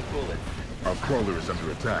 Plenty of bullets. Our crawler is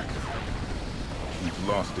under attack. We've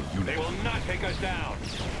lost a unit. They will not take us down.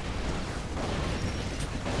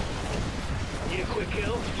 Need a quick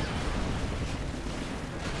kill?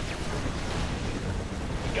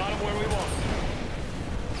 Got him where we want.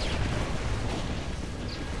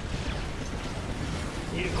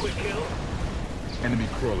 Need a quick kill? Enemy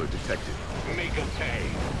crawler detected. Make them pay.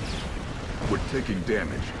 We're taking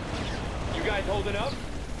damage. You guys holding up?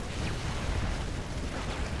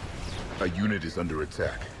 A unit is under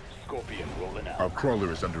attack. Scorpion rolling out. Our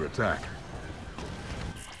crawler is under attack.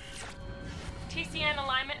 TCN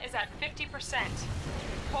alignment is at 50%.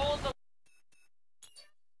 Hold the...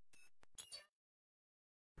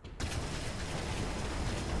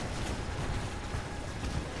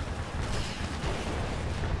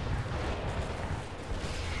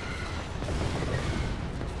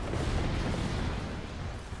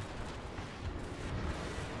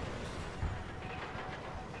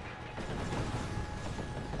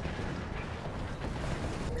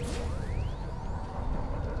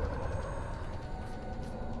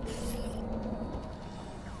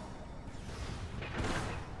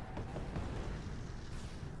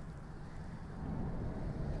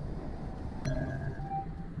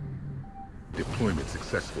 Deployment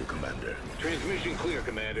successful, Commander. Transmission clear,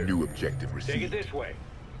 Commander. New objective received. Take it this way.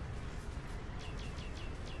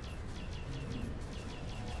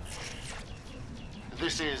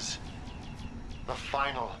 This is the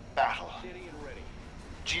final battle.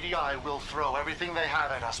 GDI will throw everything they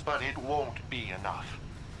have at us, but it won't be enough.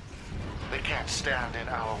 They can't stand in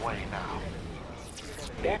our way now.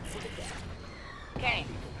 Kane,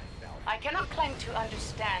 I cannot claim to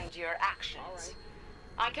understand your actions.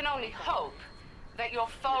 I can only hope that you'll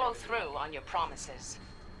follow through on your promises.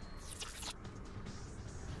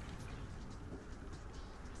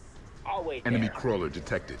 I'll wait Enemy there. crawler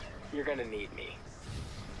detected. You're gonna need me.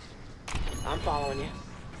 I'm following you.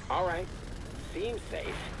 All right. Seems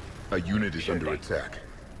safe. A unit is Sure under thing. attack.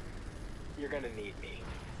 You're gonna need me.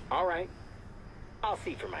 All right. I'll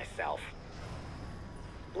see for myself.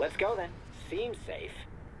 Let's go then. Seems safe.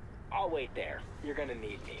 I'll wait there. You're gonna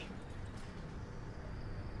need me.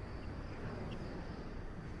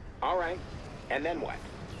 All right. And then what?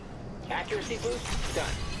 Accuracy boost? Done.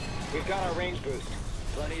 We've got our range boost.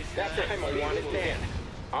 That's the time I want it then.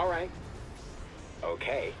 All right.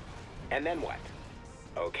 Okay. And then what?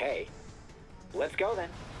 Okay. Let's go then.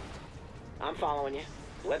 I'm following you.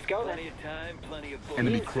 Let's go then. Plenty of time, plenty of bullets.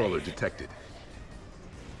 Enemy crawler detected.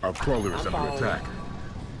 Our crawler is I'm under following attack. you.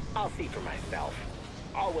 I'll see for myself.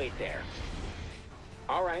 I'll wait there.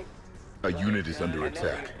 All right. A unit is under And then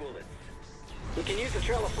attack. bullets. We can use the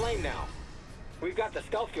trail of flame now. We've got the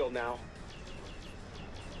stealth field now.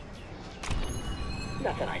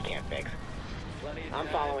 Nothing I can't fix. I'm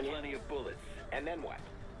following you. Plenty of bullets. And then what?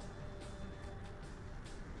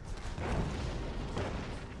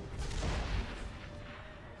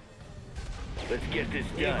 Let's get this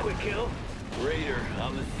Need a done. quick kill? Raider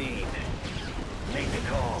on the scene. Make the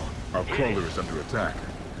call. Our crawler is under attack.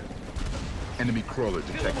 Enemy crawler Fill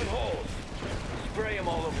them with detected. holes. Spray them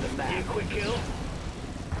all over the map. Need a quick kill?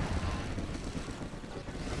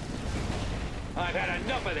 I've had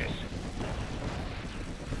enough of this.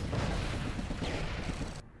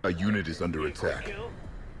 A unit is under Need a quick attack. kill?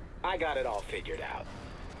 I got it all figured out.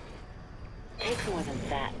 Takes more than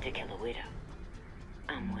that to kill a widow.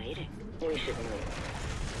 I'm waiting. We should move.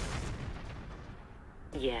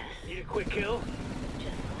 Yes. Need a quick kill?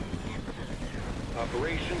 Just one step closer.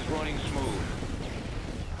 Operations running smooth.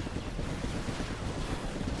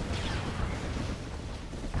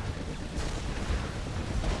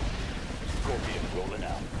 Scorpion rolling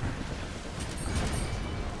out.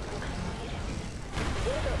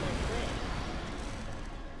 What about my plan?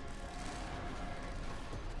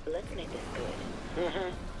 Let's make this good.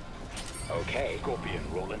 Mm-hmm. Okay. Scorpion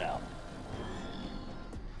rolling out.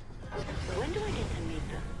 When do I get to meet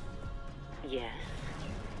them? Yes.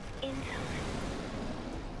 In time.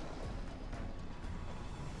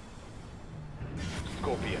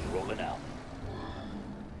 Scorpion rolling out.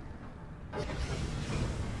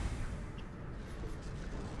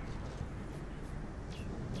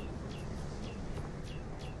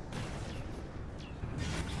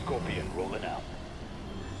 Scorpion rolling out.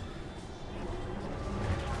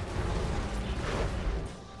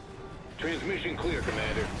 Transmission clear,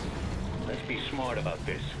 Commander. Let's be smart about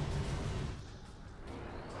this.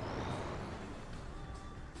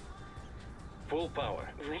 Full power.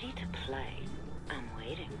 Ready to play. I'm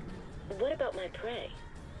waiting. What about my prey?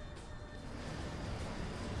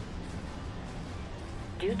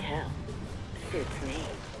 Do tell. Suits me.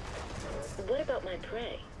 What about my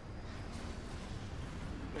prey?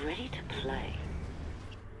 Ready to play.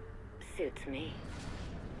 Suits me.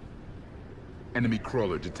 Enemy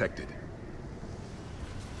crawler detected.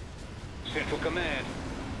 Central Command.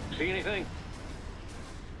 See anything?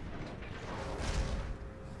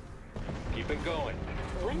 Keep it going.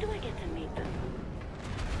 When do I get to meet them?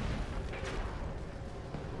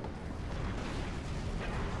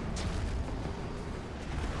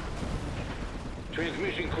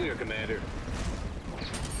 Transmission clear, Commander.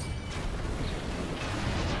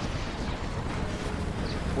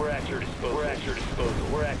 We're at your disposal. We're at your disposal.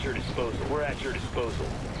 We're at your disposal. We're at your disposal.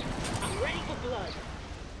 I'm ready for blood.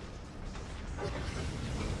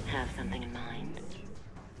 Have something in mind?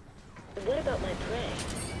 What about my prey?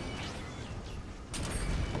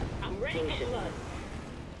 I'm ready for blood.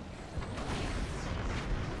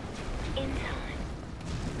 In time.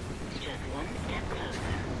 Just one step closer.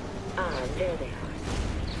 Ah, there they are.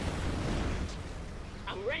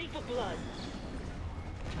 I'm ready for blood.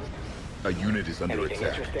 A unit is under Anything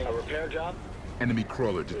attack. interesting? A repair job? Enemy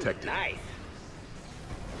crawler detected. Nice.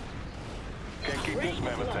 Can't keep this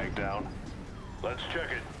mammoth tank down. Let's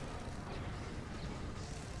check it.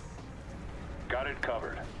 Got it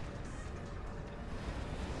covered.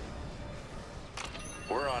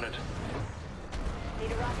 We're on it.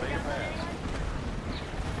 Need a rocket Make a jump on pass. anyone?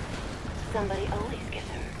 Somebody always gets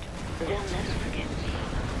hurt. They'll never forget me.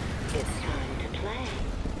 It's time to play.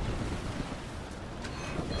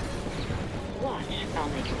 Watch, I'll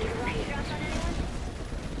make it Need a rocket disappear. jump on anyone?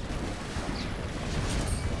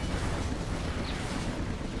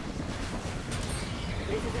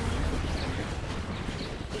 This is amusing.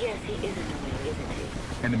 Yes, he is annoying, isn't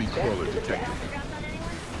he? Enemy crawler detected. Rocket jump on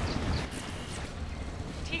anyone?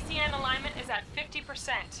 TCN alignment is at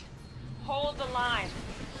 50%. Hold the line.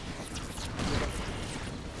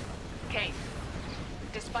 Kane,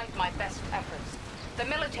 despite my best efforts, the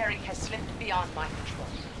military has slipped beyond my control.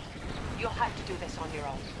 You'll have to do this on your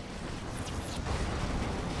own.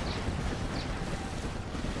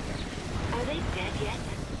 Are they dead yet?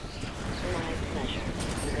 My pleasure.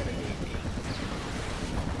 Never did.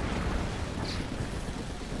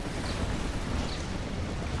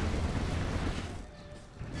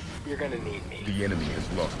 You're gonna need me. The enemy has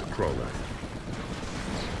lost a crawler.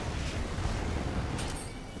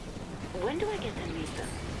 When do I get to meet them?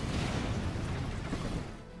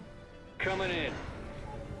 Coming in.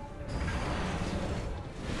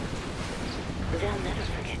 They'll never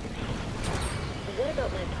forget me. What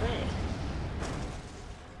about my prey?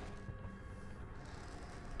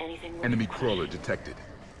 Anything worth Enemy pushing? crawler detected.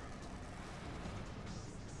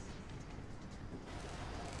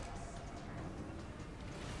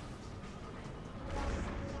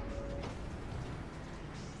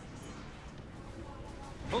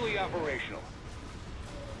 Fully operational.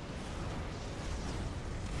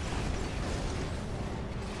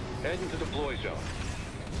 Heading to deploy zone.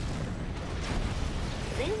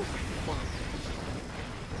 They look fun.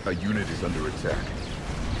 A unit is under attack.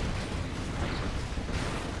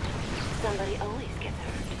 Somebody always gets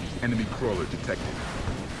hurt. Enemy crawler detected.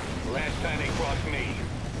 Last time they crossed me.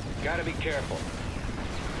 Gotta be careful.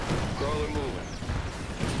 Crawler moving.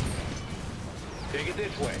 Take it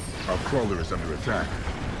this way. Our crawler is under attack.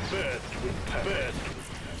 Burst with burst.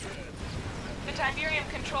 The Tiberian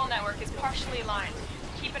control network is partially aligned.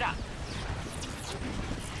 Keep it up.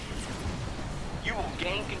 You will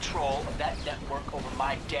gain control of that network over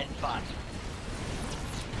my dead body.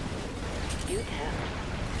 You tell.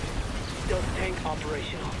 Stealth tank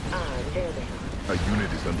operational. Ah, there they are. A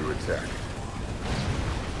unit is under attack.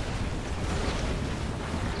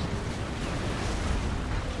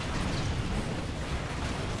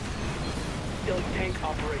 Stealth tank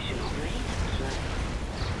operational. Ready to play.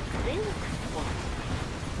 They look fun.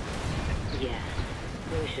 Yeah,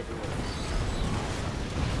 we should move.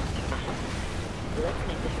 Let's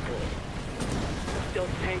make this good.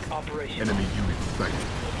 Stealth tank operational. Enemy unit sighted.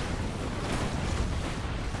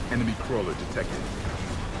 Enemy crawler detected.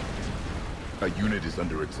 A unit is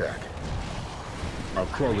under attack. Our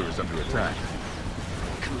crawler is under attack.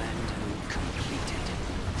 Commando completed.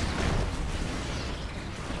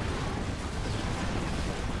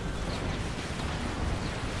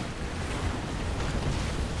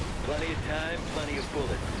 Plenty of time, plenty of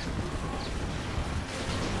bullets.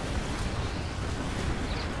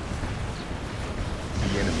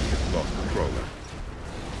 The enemy has lost the crawler.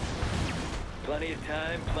 Plenty of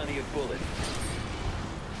time, plenty of bullets.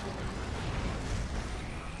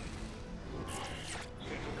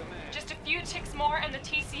 Just a few ticks more and the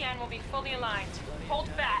TCN will be fully aligned. Hold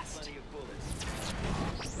fast.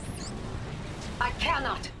 I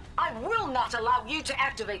cannot. I will not allow you to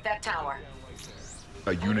activate that tower.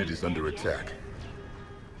 A unit is under attack.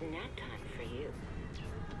 Nap time for you.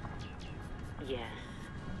 Yes.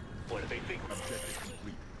 What do they think? Objective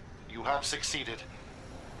complete. You have succeeded,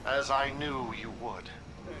 as I knew you would.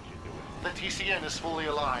 The TCN is fully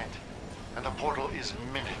aligned, and the portal is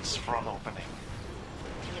minutes from opening.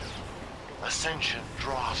 Ascension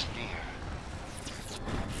draws near.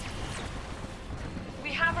 We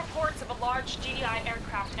have reports of a large GDI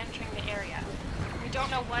aircraft entering the area. We don't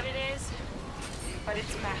know what it is, but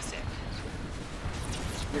it's massive.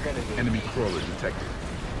 You're gonna need Enemy crawler detected.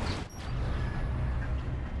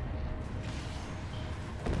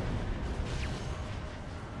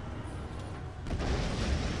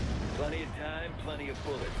 Plenty of time, plenty of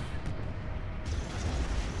bullets.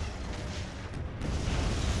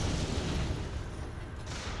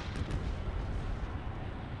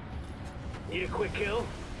 Need a quick kill?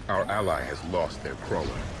 Our ally has lost their crawler.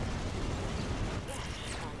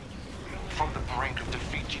 From the brink of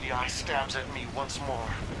defeat, GDI stabs at me once more.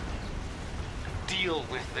 Deal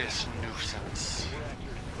with this nuisance.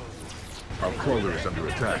 Our crawler is under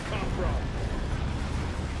attack.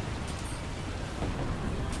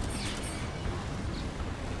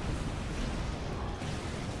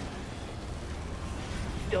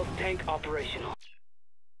 Stealth tank operational.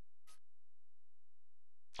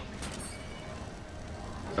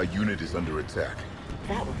 A unit is under attack.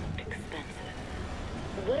 That one looked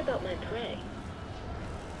expensive. What about my prey?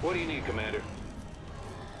 What do you need, Commander?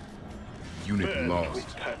 Unit Burn lost.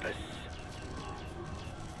 with purpose.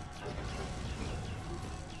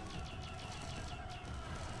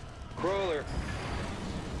 Crawler.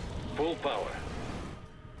 Full power.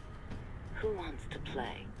 Who wants to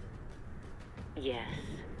play? Yes.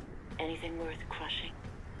 Anything worth crushing?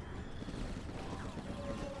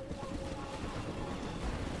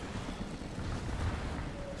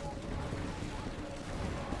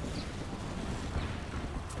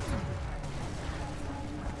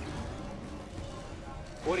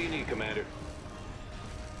 What do you need, Commander?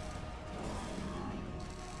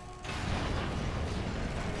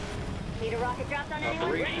 Need a rocket dropped on anyone?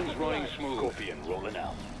 Operations running smooth. Scorpion rolling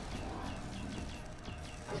out.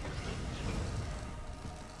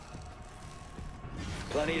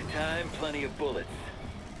 Plenty of time, plenty of bullets.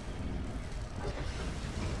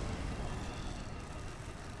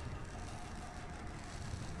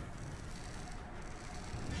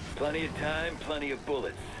 Plenty of time, plenty of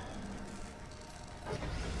bullets.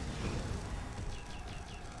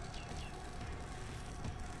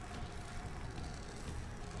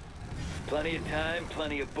 Plenty of time,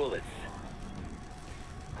 plenty of bullets.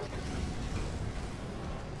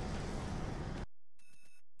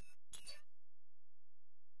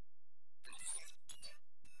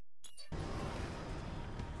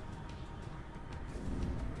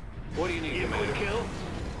 What do you need, Commander? Kill?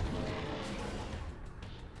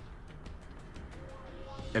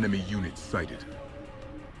 Enemy unit sighted.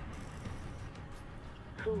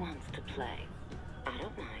 Who wants to play? I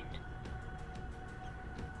don't mind.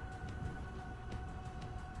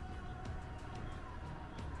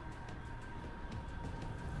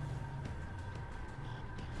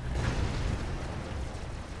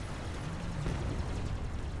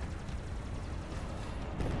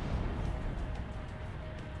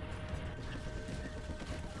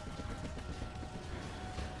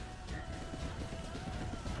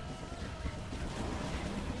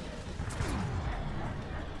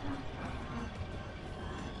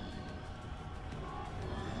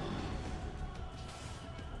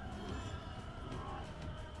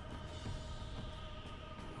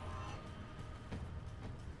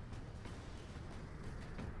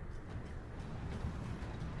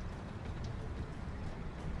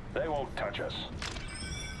 They won't touch us.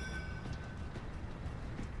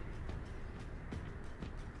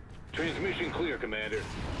 Transmission clear, Commander.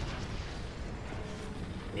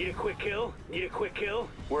 Need a quick kill? Need a quick kill?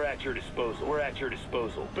 We're at your disposal. We're at your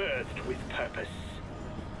disposal. Birthed with purpose.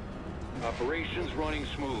 Operations running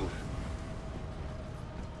smooth.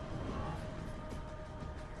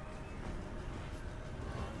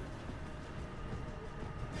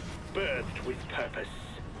 Birthed with purpose.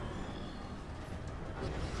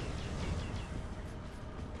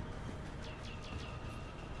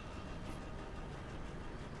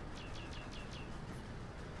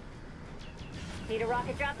 Need a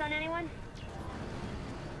rocket dropped on anyone?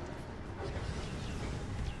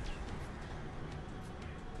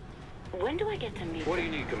 When do I get to meet What do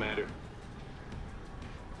them? you need, Commander?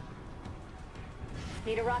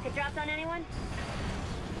 Need a rocket dropped on anyone?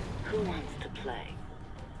 Who wants to play?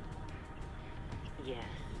 Yes.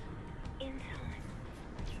 In time.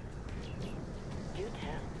 Do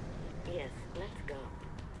tell. Yes, let's go.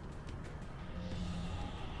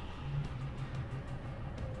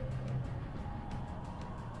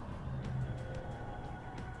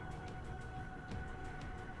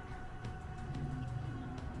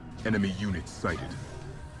 Enemy units sighted.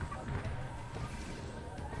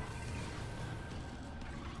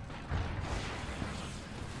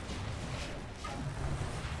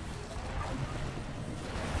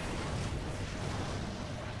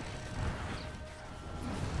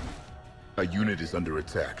 A unit is under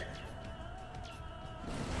attack.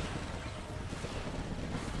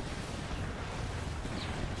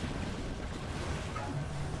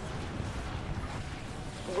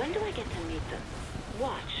 When do I get to meet them?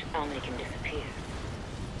 Watch, I'll make him disappear.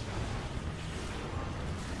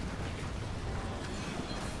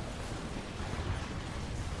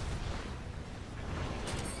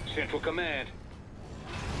 Central Command.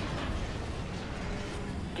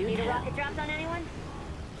 Do you need a rocket dropped on anyone?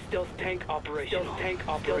 Stealth tank operational. Stealth tank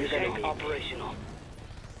operational. Stealth tank operational.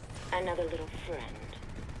 Another little friend.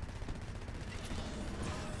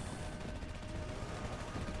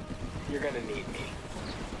 You're gonna need me.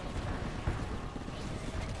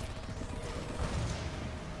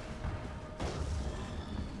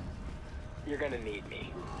 You're gonna need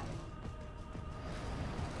me.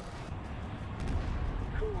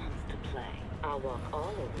 Who wants to play? I'll walk all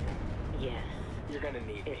over them. Yes. You're gonna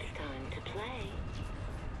need me. It's time to play.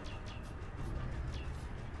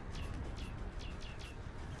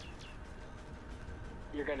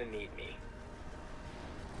 You're gonna need me.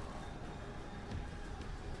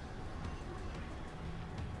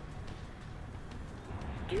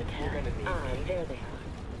 Do tell. You're gonna need me. There they are.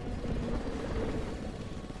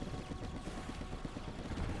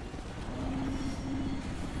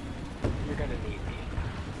 You're gonna need me.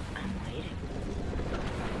 I'm waiting.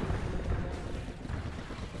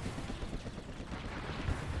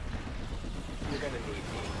 You're gonna need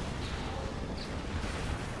me.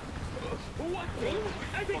 What?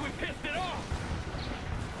 I think we pissed it off!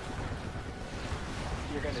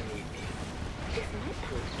 You're gonna need me. This might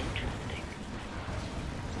prove interesting.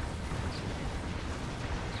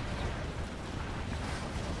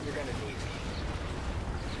 You're gonna need me.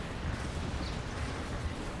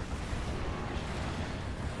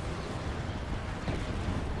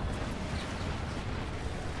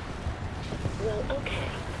 Well, okay.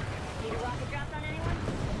 Need a rocket dropped on anyone?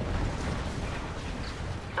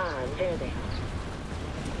 There they are.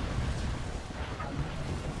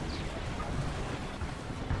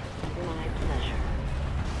 My pleasure.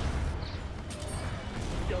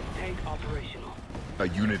 Stealth tank operational. A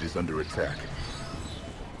unit is under attack.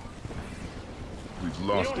 We've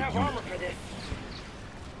lost a unit. For this.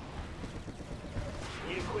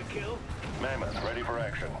 Need a quick kill? Mammoth, ready for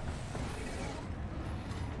action.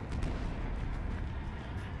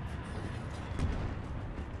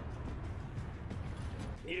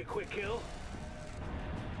 Need a quick kill?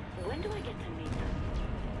 When do I get to meet them?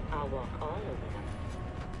 I'll walk all over them.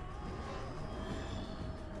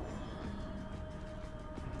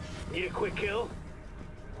 Need a quick kill?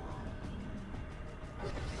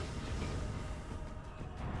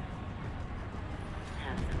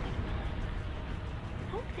 Have something in mind.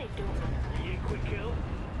 Hope they don't run away. Need a quick kill?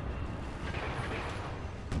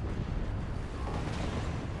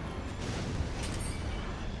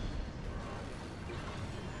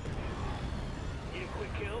 Need a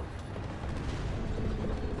quick kill?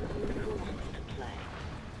 Who wants to play?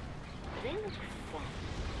 They look fun.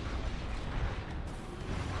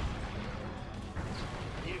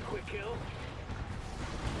 Need a quick kill?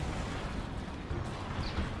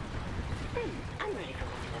 I'm ready for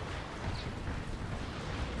one of them.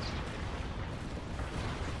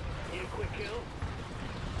 Need a quick kill?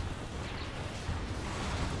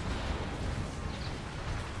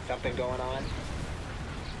 Something going on?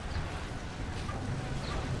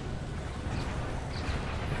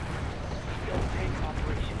 Stealth tank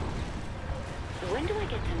operational. When do I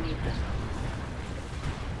get to meet them?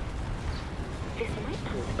 This might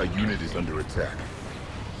prove A unit is under attack.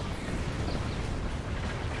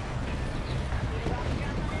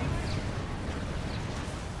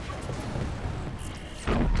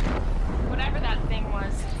 Whatever that thing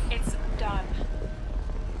was, it's done.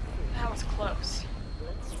 That was close.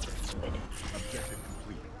 Objective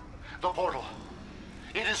complete. The portal.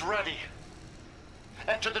 It is ready.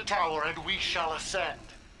 Enter the tower and we shall ascend.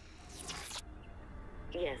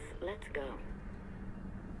 Yes, let's go.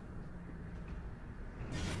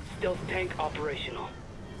 Stealth tank operational.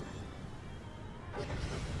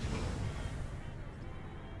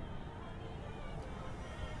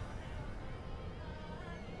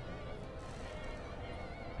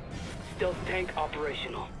 Stealth tank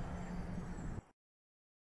operational.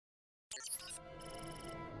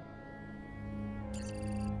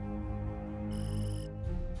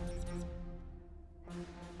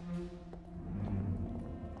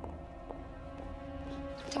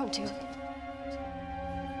 Don't do it.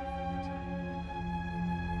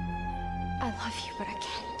 I love you, but I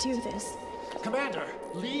can't do this. Commander,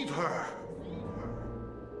 leave her.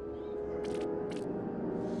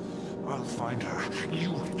 I'll find her.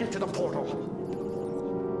 You get to the portal.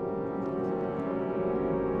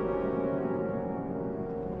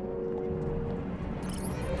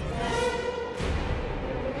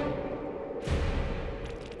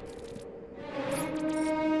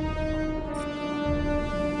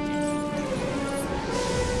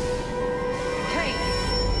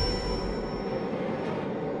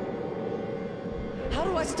 How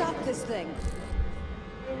do I stop this thing?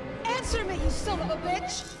 Answer me, you son of a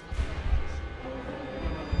bitch!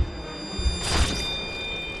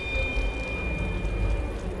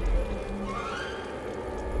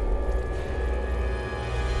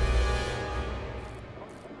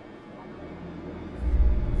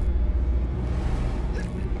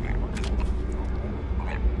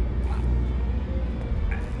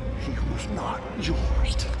 He was not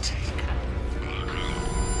yours to take.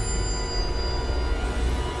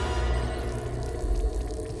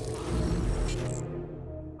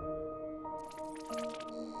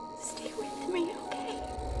 Stay with me, okay?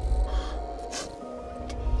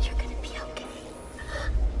 You're gonna be okay.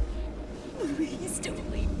 Please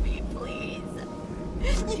don't leave me,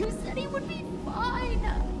 please. You said he would be fine.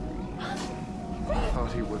 I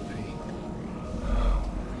thought he would be.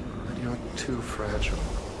 But you're too fragile.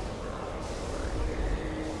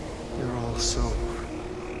 You're all so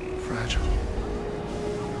fragile.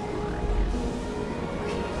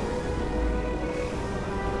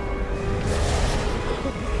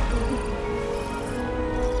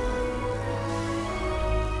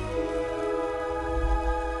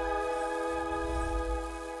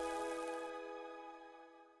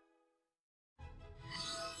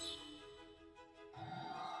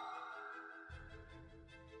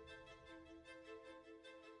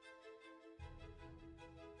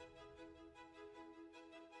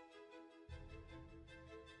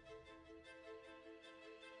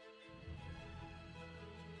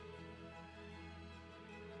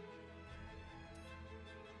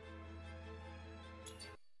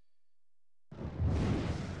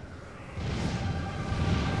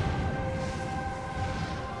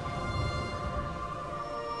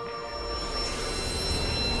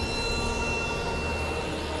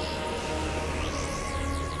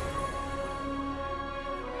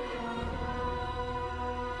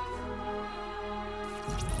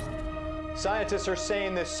 Scientists are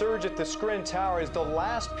saying this surge at the Skrin Tower is the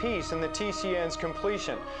last piece in the TCN's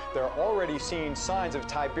completion. They're already seeing signs of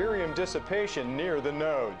Tiberium dissipation near the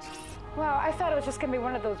nodes. Well, I thought it was just gonna be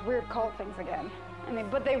one of those weird cult things again.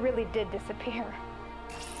 But they really did disappear.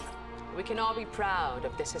 We can all be proud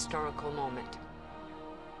of this historical moment.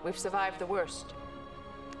 We've survived the worst,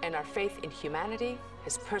 and our faith in humanity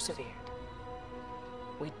has persevered.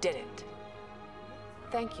 We did it.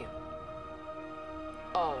 Thank you.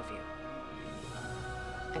 All of you.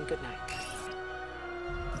 And good night.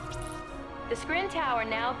 The Skrin Tower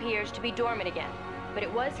now appears to be dormant again, but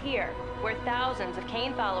it was here where thousands of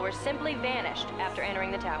Kane followers simply vanished after entering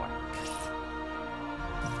the tower.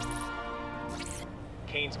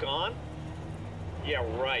 Kane's gone? Yeah,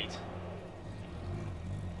 right.